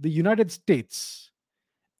realistically, the United States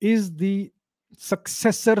is the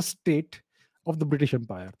successor state of the British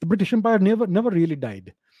Empire. The British Empire never really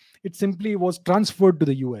died. It simply was transferred to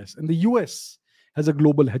the US, and the US has a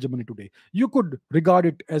global hegemony today. You could regard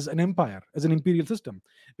it as an empire, as an imperial system,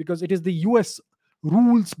 because it is the US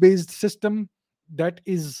rules based system that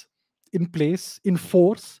is in place, in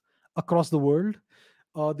force across the world.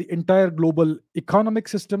 The entire global economic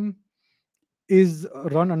system is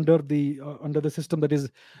run under the system that is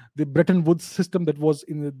the Bretton Woods system, that was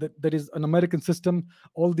in that is an American system.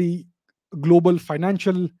 All the global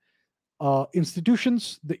financial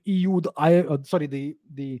institutions, the EU,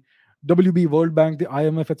 the WB, World Bank, the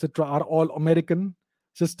IMF, etc., are all American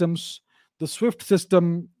systems. The SWIFT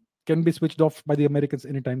system can be switched off by the Americans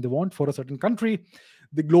anytime they want for a certain country.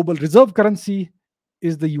 The global reserve currency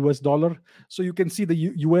is the US dollar. So you can see the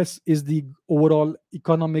US is the overall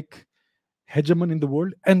economic hegemon in the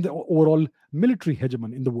world and the overall military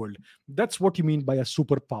hegemon in the world. That's what you mean by a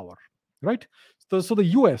superpower, right? So the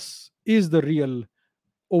US is the real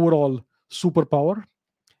overall superpower.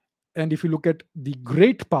 And if you look at the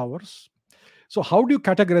great powers, so how do you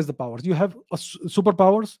categorize the powers? You have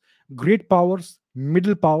superpowers, great powers,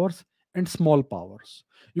 middle powers, and small powers.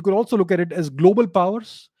 You could also look at it as global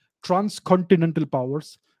powers, transcontinental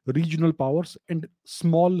powers, regional powers, and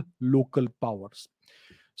small local powers.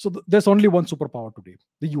 So there's only one superpower today,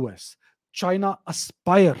 the US. China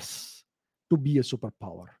aspires to be a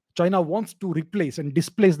superpower. China wants to replace and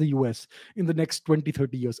displace the US in the next 20,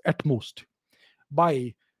 30 years at most,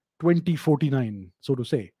 by 2049, so to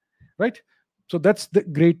say, right? So that's the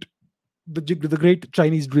great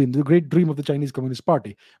Chinese dream, the great dream of the Chinese Communist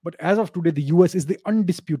Party. But as of today, the US is the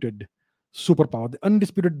undisputed superpower, the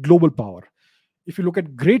undisputed global power. If you look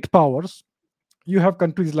at great powers, you have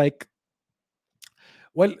countries like,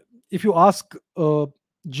 well, if you ask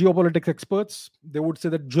geopolitics experts, they would say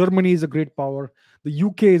that Germany is a great power, the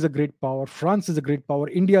UK is a great power, France is a great power,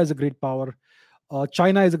 India is a great power,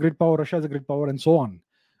 China is a great power, Russia is a great power, and so on.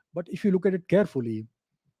 But if you look at it carefully,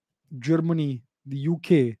 Germany, the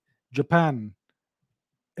UK, Japan,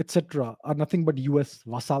 etc., are nothing but US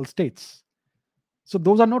vassal states. So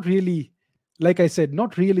those are not really, like I said,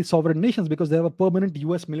 not really sovereign nations, because they have a permanent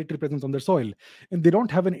US military presence on their soil, and they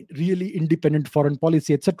don't have a really independent foreign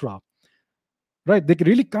policy, etc. Right? They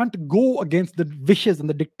really can't go against the wishes and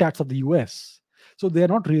the diktats of the US. So they are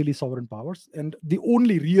not really sovereign powers, and the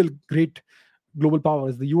only real great global power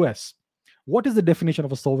is the US. What is the definition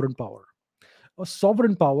of a sovereign power? A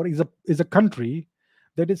sovereign power is a country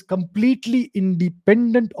that is completely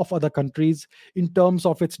independent of other countries in terms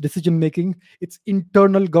of its decision making, its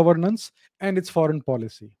internal governance, and its foreign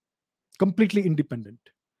policy. Completely independent,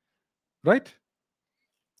 right?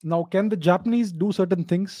 Now, can the Japanese do certain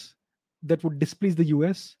things that would displease the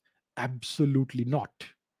US? Absolutely not.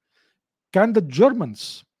 Can the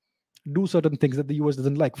Germans do certain things that the US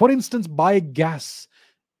doesn't like? For instance, buy gas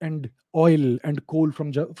and oil and coal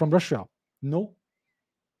from Russia? No,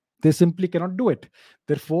 they simply cannot do it.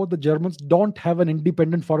 Therefore, the Germans don't have an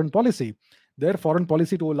independent foreign policy. Their foreign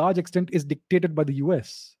policy, to a large extent, is dictated by the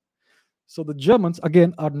US. So the Germans,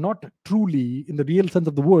 again, are not truly, in the real sense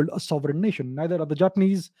of the word, a sovereign nation. Neither are the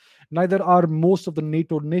Japanese, neither are most of the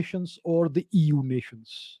NATO nations or the EU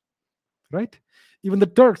nations, right? Even the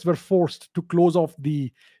Turks were forced to close off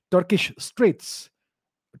the Turkish straits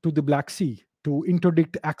to the Black Sea to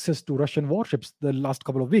interdict access to Russian warships the last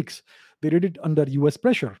couple of weeks. They did it under US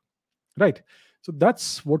pressure, right? So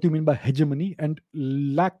that's what you mean by hegemony and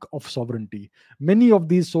lack of sovereignty. Many of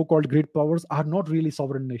these so-called great powers are not really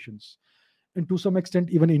sovereign nations, and to some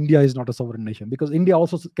extent even India is not a sovereign nation, because India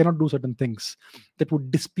also cannot do certain things that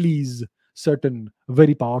would displease certain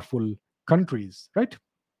very powerful countries, right?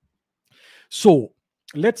 So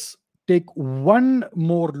let's take one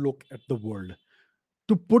more look at the world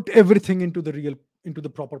to put everything into the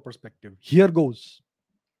proper perspective. Here goes.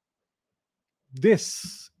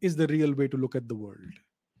 This is the real way to look at the world.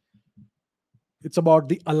 It's about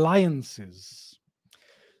the alliances.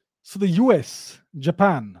 So the US,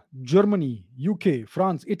 Japan, Germany, UK,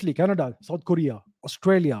 France, Italy, Canada, South Korea,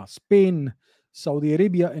 Australia, Spain, Saudi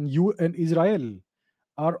Arabia, and Israel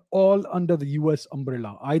are all under the US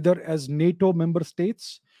umbrella, either as NATO member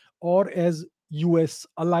states or as US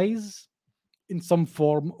allies in some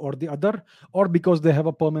form or the other, or because they have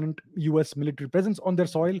a permanent US military presence on their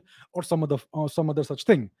soil, or some other such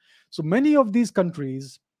thing. So many of these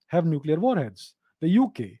countries have nuclear warheads. The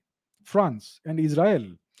UK, France, and Israel.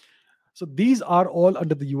 So these are all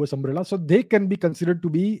under the US umbrella. So they can be considered to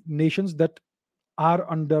be nations that are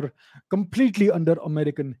completely under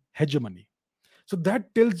American hegemony. So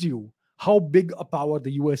that tells you how big a power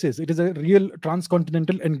the US is. It is a real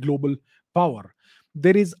transcontinental and global power.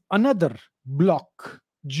 There is another block,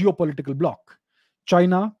 geopolitical block: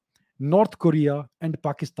 China, North Korea, and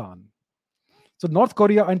Pakistan. So North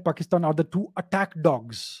Korea and Pakistan are the two attack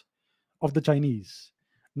dogs of the Chinese.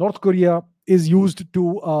 North Korea is used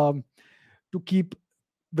to keep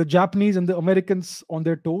The Japanese and the Americans on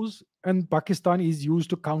their toes, and Pakistan is used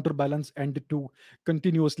to counterbalance and to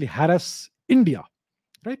continuously harass India,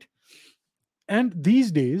 right? And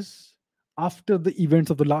these days, after the events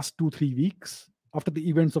of the last 2 3 weeks, after the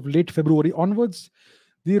events of late February onwards,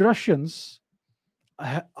 the Russians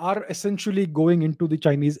are essentially going into the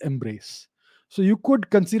Chinese embrace. So you could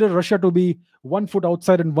consider Russia to be 1 foot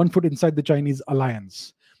outside and 1 foot inside the Chinese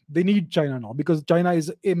alliance. They need China now because China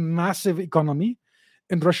is a massive economy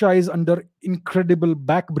and Russia is under incredible,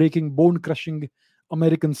 back-breaking, bone-crushing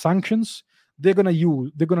American sanctions. They're gonna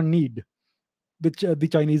need the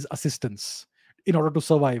Chinese assistance in order to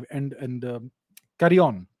survive and carry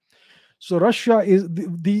on. So Russia is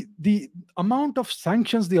the amount of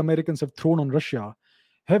sanctions the Americans have thrown on Russia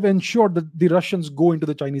have ensured that the Russians go into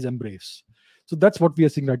the Chinese embrace. So that's what we are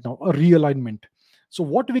seeing right now, a realignment. So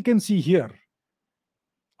what we can see here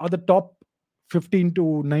are the top 15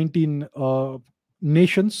 to 19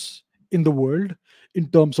 nations in the world in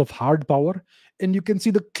terms of hard power, and you can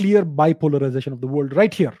see the clear bipolarization of the world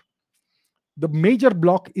right here. The major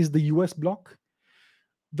bloc is the US bloc,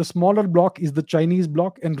 the smaller bloc is the Chinese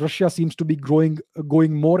bloc, and Russia seems to be going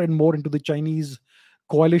more and more into the Chinese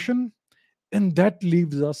coalition, and that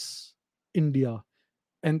leaves us India,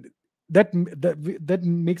 and that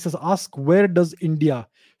makes us ask, where does India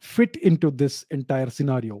fit into this entire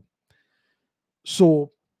scenario?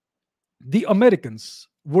 So the Americans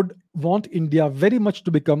would want India very much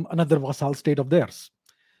to become another vassal state of theirs.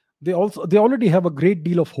 They already have a great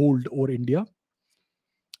deal of hold over India.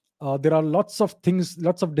 There are lots of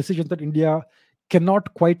decisions that India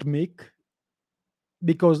cannot quite make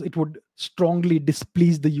because it would strongly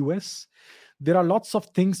displease the US. There are lots of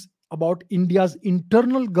things about India's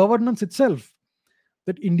internal governance itself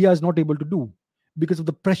that India is not able to do because of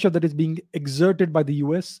the pressure that is being exerted by the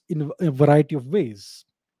US in a variety of ways.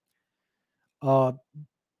 Uh,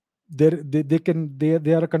 they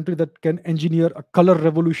are a country that can engineer a color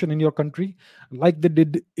revolution in your country, like they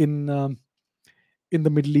did in the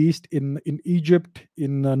Middle East, in Egypt,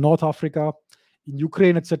 in North Africa, in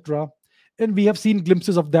Ukraine, etc. And we have seen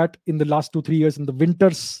glimpses of that in the last 2 3 years in the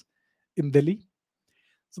winters in Delhi.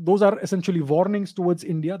 So those are essentially warnings towards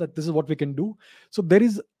India that this is what we can do. So there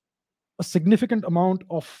is a significant amount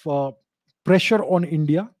of pressure on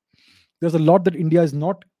India. There's a lot that India is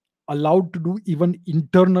not allowed to do even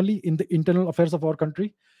internally in the internal affairs of our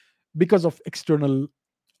country because of external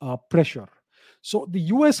pressure. So the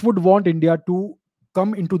US would want India to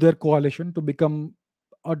come into their coalition to become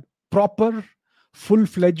a proper, full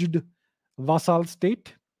fledged vassal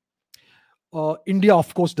state. India,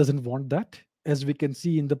 of course, doesn't want that. As we can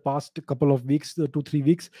see in the past couple of weeks, 2 3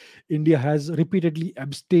 weeks, India has repeatedly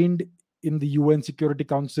abstained in the UN Security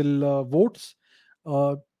Council votes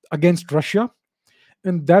uh, against Russia,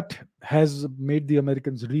 and that has made the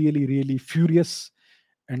Americans really, really furious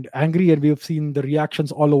and angry. And we have seen the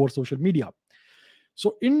reactions all over social media.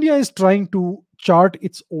 So India is trying to chart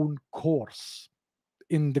its own course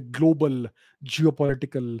in the global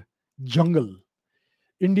geopolitical jungle.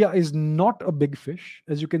 India is not a big fish.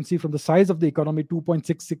 As you can see from the size of the economy,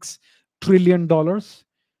 $2.66 trillion.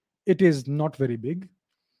 It is not very big.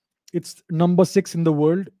 It's number six in the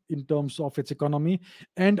world in terms of its economy.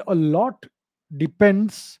 And a lot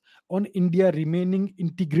depends on India remaining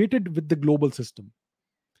integrated with the global system.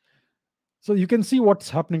 So you can see what's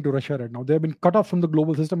happening to Russia right now. They have been cut off from the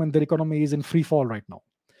global system and their economy is in free fall right now.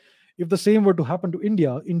 If the same were to happen to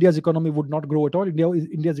India, India's economy would not grow at all.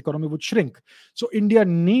 India's economy would shrink. So India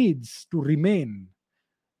needs to remain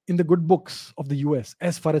in the good books of the US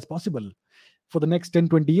as far as possible for the next 10,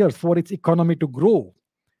 20 years for its economy to grow,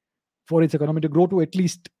 to at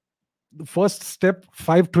least the first step,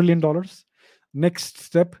 $5 trillion, next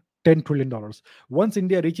step, $10 trillion. Once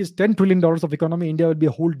India reaches $10 trillion of economy, India will be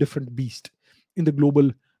a whole different beast in the global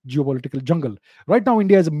geopolitical jungle. Right now,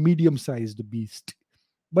 India is a medium sized beast,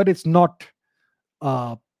 but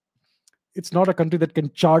uh, it's not a country that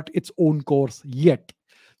can chart its own course yet.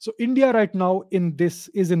 So India right now in this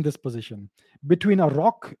position between a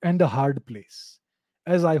rock and a hard place,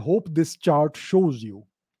 as I hope this chart shows you.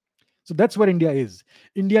 So that's where India is.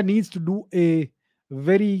 India needs to do a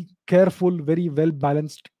very careful, very well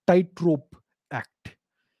balanced tightrope act.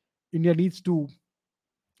 India needs to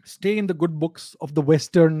stay in the good books of the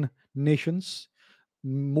Western nations,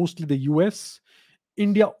 mostly the US.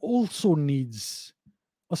 India also needs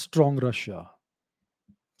a strong Russia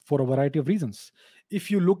for a variety of reasons. If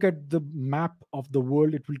you look at the map of the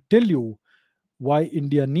world, it will tell you why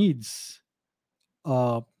India needs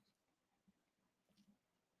uh,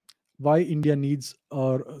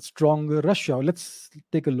 a strong Russia. Let's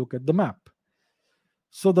take a look at the map.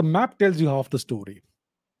 So the map tells you half the story.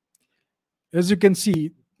 As you can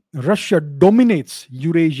see, Russia dominates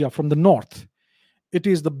Eurasia from the north. It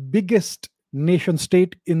is the biggest nation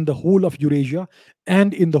state in the whole of Eurasia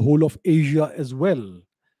and in the whole of Asia as well.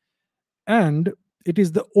 And it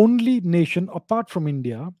is the only nation apart from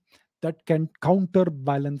India that can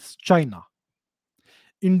counterbalance China.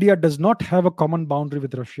 India does not have a common boundary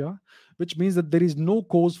with Russia, which means that there is no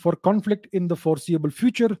cause for conflict in the foreseeable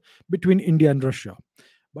future between India and Russia.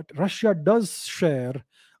 But Russia does share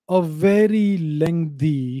a very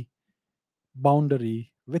lengthy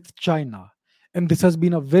boundary with China. And this has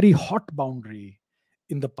been a very hot boundary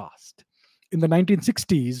in the past. In the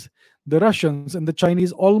 1960s, the Russians and the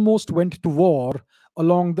Chinese almost went to war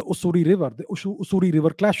along the Usuri River, the Usuri River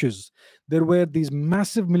clashes. There were these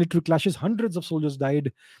massive military clashes, hundreds of soldiers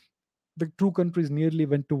died. The two countries nearly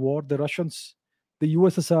went to war. The Russians, the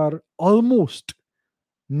USSR almost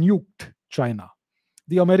nuked China.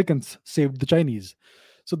 The Americans saved the Chinese.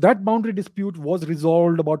 So that boundary dispute was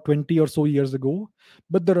resolved about 20 or so years ago.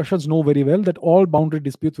 But the Russians know very well that all boundary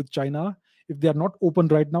disputes with China, if they are not open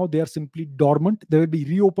right now, they are simply dormant. They will be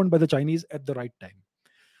reopened by the Chinese at the right time.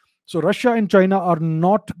 So Russia and China are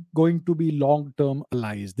not going to be long term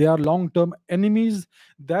allies. They are long term enemies.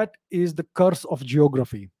 That is the curse of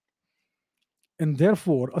geography. And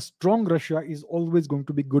therefore, a strong Russia is always going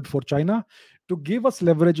to be good for China to give us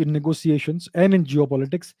leverage in negotiations and in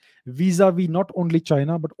geopolitics vis a vis not only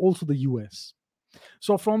China, but also the US.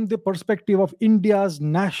 So, from the perspective of India's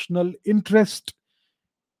national interest,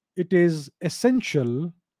 it is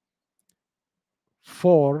essential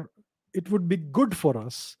for, it would be good for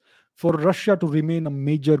us for Russia to remain a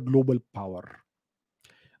major global power,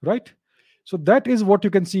 right? So that is what you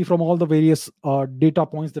can see from all the various data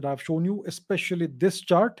points that I've shown you, especially this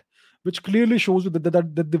chart, which clearly shows you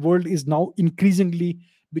that the world is now increasingly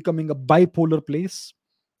becoming a bipolar place,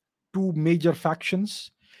 two major factions,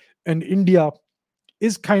 and India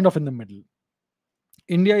is kind of in the middle.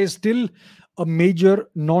 India is still a major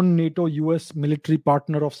non NATO US military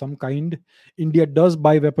partner of some kind. India does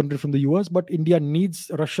buy weaponry from the US, but India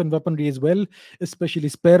needs Russian weaponry as well, especially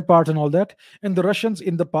spare parts and all that. And the Russians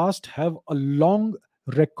in the past have a long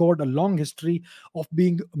record, a long history of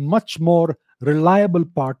being much more reliable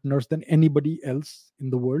partners than anybody else in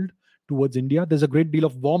the world towards India. There's a great deal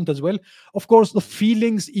of warmth as well. Of course, the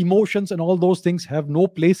feelings, emotions, and all those things have no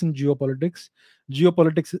place in geopolitics.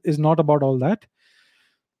 Geopolitics is not about all that.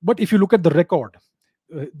 But if you look at the record,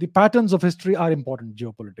 the patterns of history are important in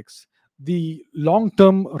geopolitics. The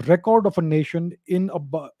long-term record of a nation in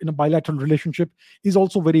a bilateral relationship is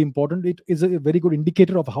also very important. It is a very good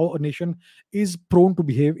indicator of how a nation is prone to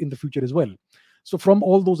behave in the future as well. So, from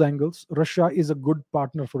all those angles, Russia is a good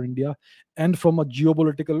partner for India, and from a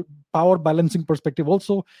geopolitical power balancing perspective,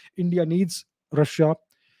 also India needs Russia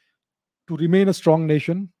to remain a strong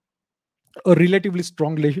nation, a relatively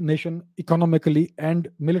strong nation economically and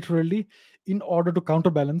militarily, in order to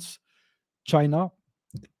counterbalance China,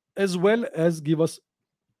 as well as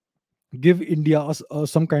give India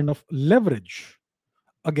some kind of leverage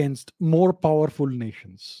against more powerful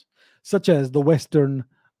nations such as the Western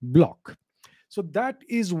Bloc. So that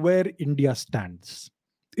is where India stands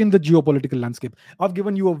in the geopolitical landscape. I've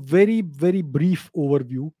given you a very, very brief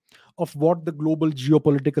overview of what the global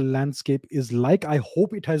geopolitical landscape is like. I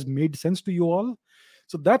hope it has made sense to you all.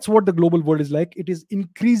 So that's what the global world is like. It is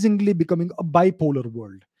increasingly becoming a bipolar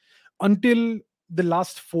world. Until the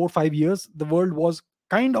last 4 or 5 years, the world was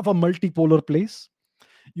kind of a multipolar place.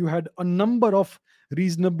 You had a number of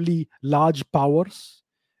reasonably large powers,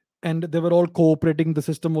 and they were all cooperating. The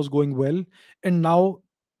system was going well. And now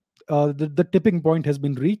the tipping point has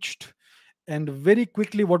been reached, and very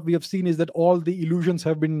quickly what we have seen is that all the illusions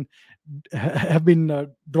have been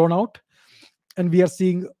drawn out, and we are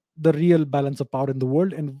seeing the real balance of power in the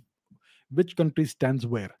world and which country stands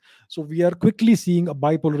where. So we are quickly seeing a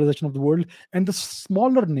bipolarization of the world, and the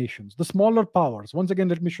smaller nations, the smaller powers. Once again,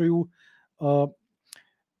 let me show you. Uh,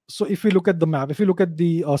 so if we look at the map, if we look at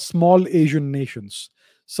the small Asian nations,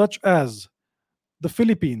 such as the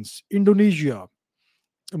Philippines, Indonesia,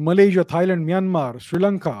 Malaysia, Thailand, Myanmar, Sri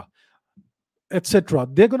Lanka, etc.,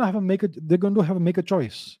 they're going to have to make a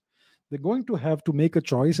choice. They're going to have to make a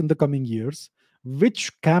choice in the coming years. Which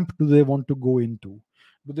camp do they want to go into?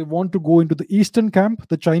 Do they want to go into the Eastern camp,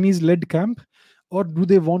 the Chinese led camp, or do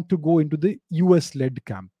they want to go into the US led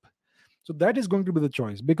camp? So that is going to be the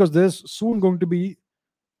choice, because there's soon going to be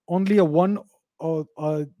only a one or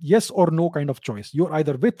a yes or no kind of choice. You're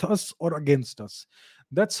either with us or against us.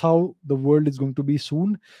 That's how the world is going to be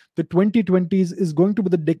soon. The 2020s is going to be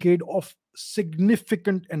the decade of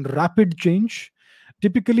significant and rapid change.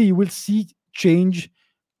 Typically, you will see change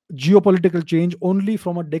geopolitical change only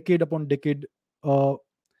from a decade upon decade uh,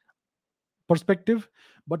 perspective.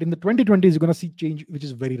 But in the 2020s, you're going to see change which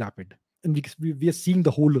is very rapid. And we are seeing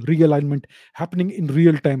the whole realignment happening in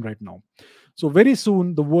real time right now. So, very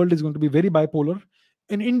soon, the world is going to be very bipolar,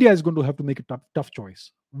 and India is going to have to make a tough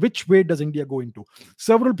choice. Which way does India go into?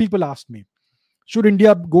 Several people asked me, should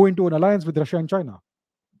India go into an alliance with Russia and China?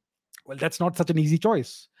 Well, that's not such an easy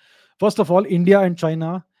choice. First of all, India and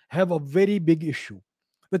China have a very big issue.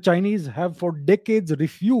 The Chinese have for decades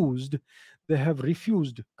they have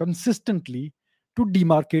refused consistently to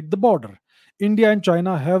demarcate the border. India and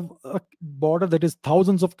China have a border that is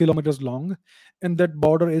thousands of kilometers long, and that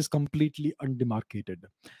border is completely undemarcated.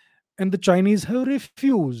 And the Chinese have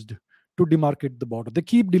refused to demarcate the border. They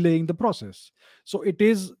keep delaying the process. So it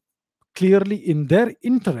is clearly in their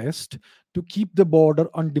interest to keep the border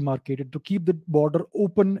undemarcated, to keep the border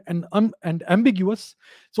open and ambiguous,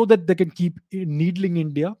 so that they can keep needling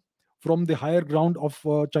India from the higher ground of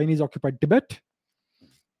Chinese occupied Tibet,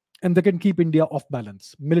 and they can keep India off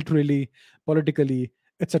balance militarily, politically,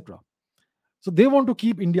 etc. So they want to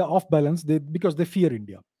keep India off balance because they fear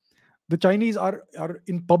India. The Chinese are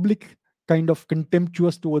in public kind of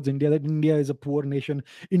contemptuous towards India, that India is a poor nation.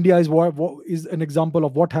 India is an example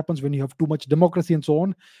of what happens when you have too much democracy and so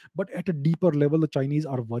on. But at a deeper level, the Chinese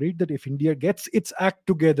are worried that if India gets its act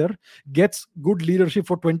together, gets good leadership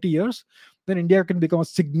for 20 years, then India can become a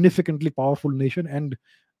significantly powerful nation and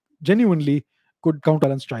genuinely could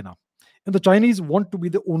counterbalance China. And the Chinese want to be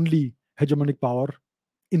the only hegemonic power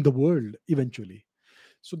in the world eventually.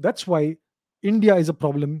 So that's why India is a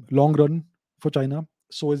problem long run for China.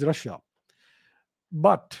 So is Russia.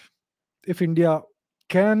 But if India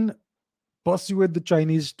can persuade the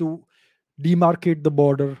Chinese to demarcate the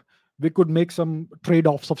border, we could make some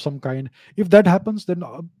trade-offs of some kind. If that happens,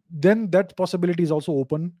 then that possibility is also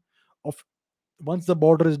open of, once the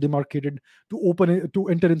border is demarcated, to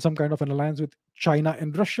enter in some kind of an alliance with China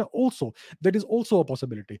and Russia also. That is also a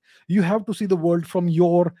possibility. You have to see the world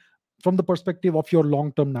from the perspective of your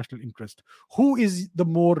long term national interest. Who is the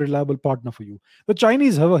more reliable partner for you? The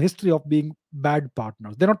Chinese have a history of being bad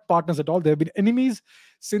partners. They're not partners at all. They've been enemies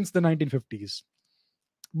since the 1950s.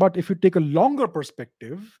 But if you take a longer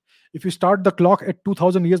perspective, if you start the clock at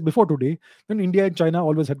 2000 years before today, then India and China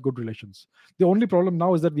always had good relations. The only problem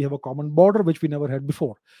now is that we have a common border, which we never had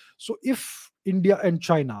before. So if India and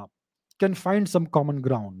China can find some common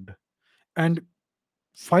ground and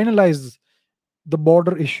finalize the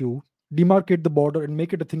border issue, demarcate the border, and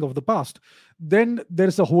make it a thing of the past, then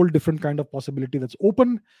there's a whole different kind of possibility that's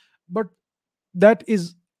open. But that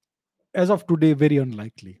is, as of today, very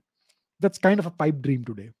unlikely. That's kind of a pipe dream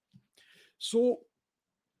today. So,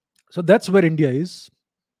 so that's where India is.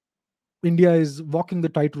 India is walking the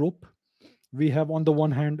tightrope. We have, on the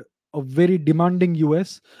one hand, a very demanding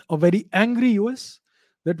US, a very angry US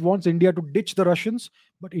that wants India to ditch the Russians,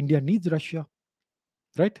 but India needs Russia,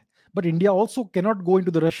 right? But India also cannot go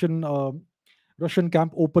into the Russian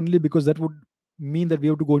camp openly, because that would mean that we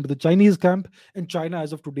have to go into the Chinese camp, and China,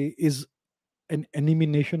 as of today, is an enemy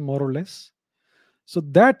nation more or less. So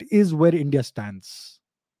that is where India stands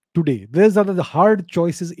today. These are the hard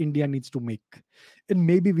choices India needs to make, and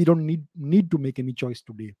maybe we don't need to make any choice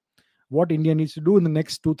today. What India needs to do in the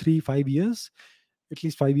next 2 3 5 years, at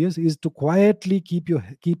least 5 years, is to quietly keep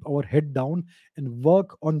our head down and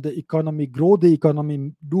work on the economy, grow the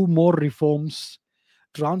economy, do more reforms,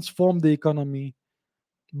 transform the economy,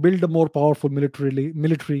 build a more powerful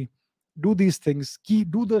military, do these things,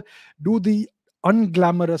 do the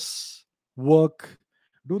unglamorous work,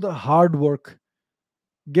 do the hard work,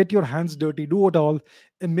 get your hands dirty, do it all,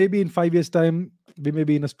 and maybe in 5 years time we may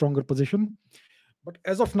be in a stronger position. But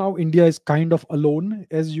as of now, India is kind of alone,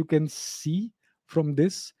 as you can see from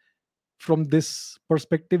this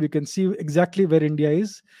perspective. You can see exactly where India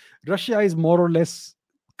is. Russia is more or less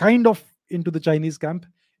kind of into the Chinese camp.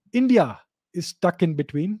 India is stuck in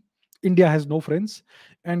between. India has no friends.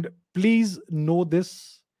 And please know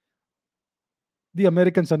this: the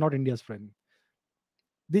Americans are not India's friend.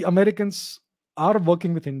 The Americans are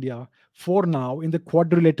working with India for now in the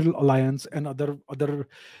quadrilateral alliance and other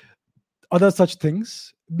such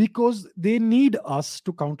things, because they need us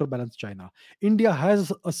to counterbalance China. India has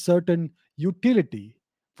a certain utility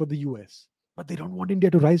for the US, but they don't want India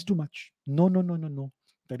to rise too much. No, no, no, no, no.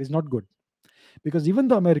 That is not good, because even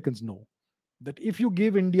the Americans know that if you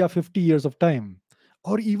give India 50 years of time,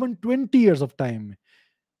 or even 20 years of time,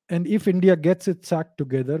 and if India gets its act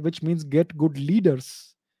together, which means get good leaders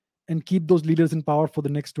and keep those leaders in power for the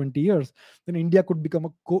next 20 years, then India could become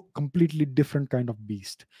a completely different kind of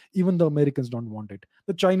beast. Even the Americans don't want it.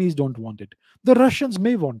 The Chinese don't want it. The Russians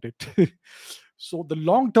may want it. So the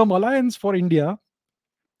long term alliance for India,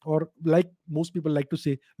 or like most people like to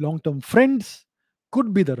say, long term friends,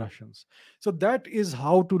 could be the Russians. So that is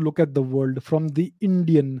how to look at the world from the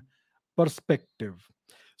Indian perspective.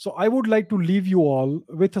 So I would like to leave you all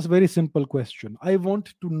with a very simple question. I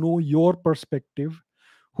want to know your perspective.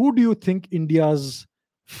 Who do you think India's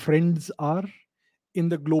friends are in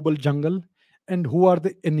the global jungle, and who are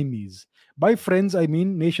the enemies? By friends, I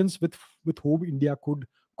mean nations with whom India could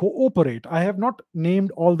cooperate. I have not named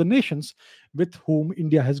all the nations with whom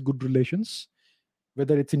India has good relations,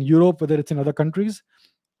 whether it's in Europe, whether it's in other countries.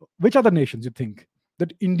 Which other nations you think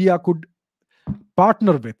that India could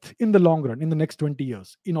partner with in the long run, in the next 20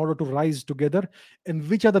 years, in order to rise together? And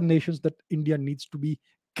which are the nations that India needs to be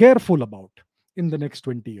careful about in the next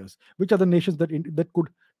 20 years? Which are the nations that could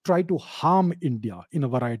try to harm India in a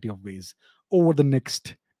variety of ways over the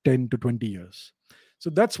next 10 to 20 years? So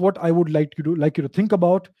that's what I would like you to think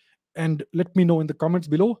about, and let me know in the comments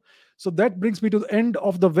below. So that brings me to the end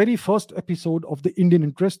of the very first episode of the Indian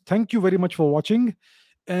Interest. Thank you very much for watching,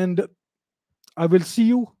 and I will see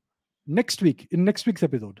you next week in next week's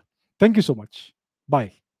episode. Thank you so much.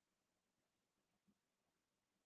 Bye.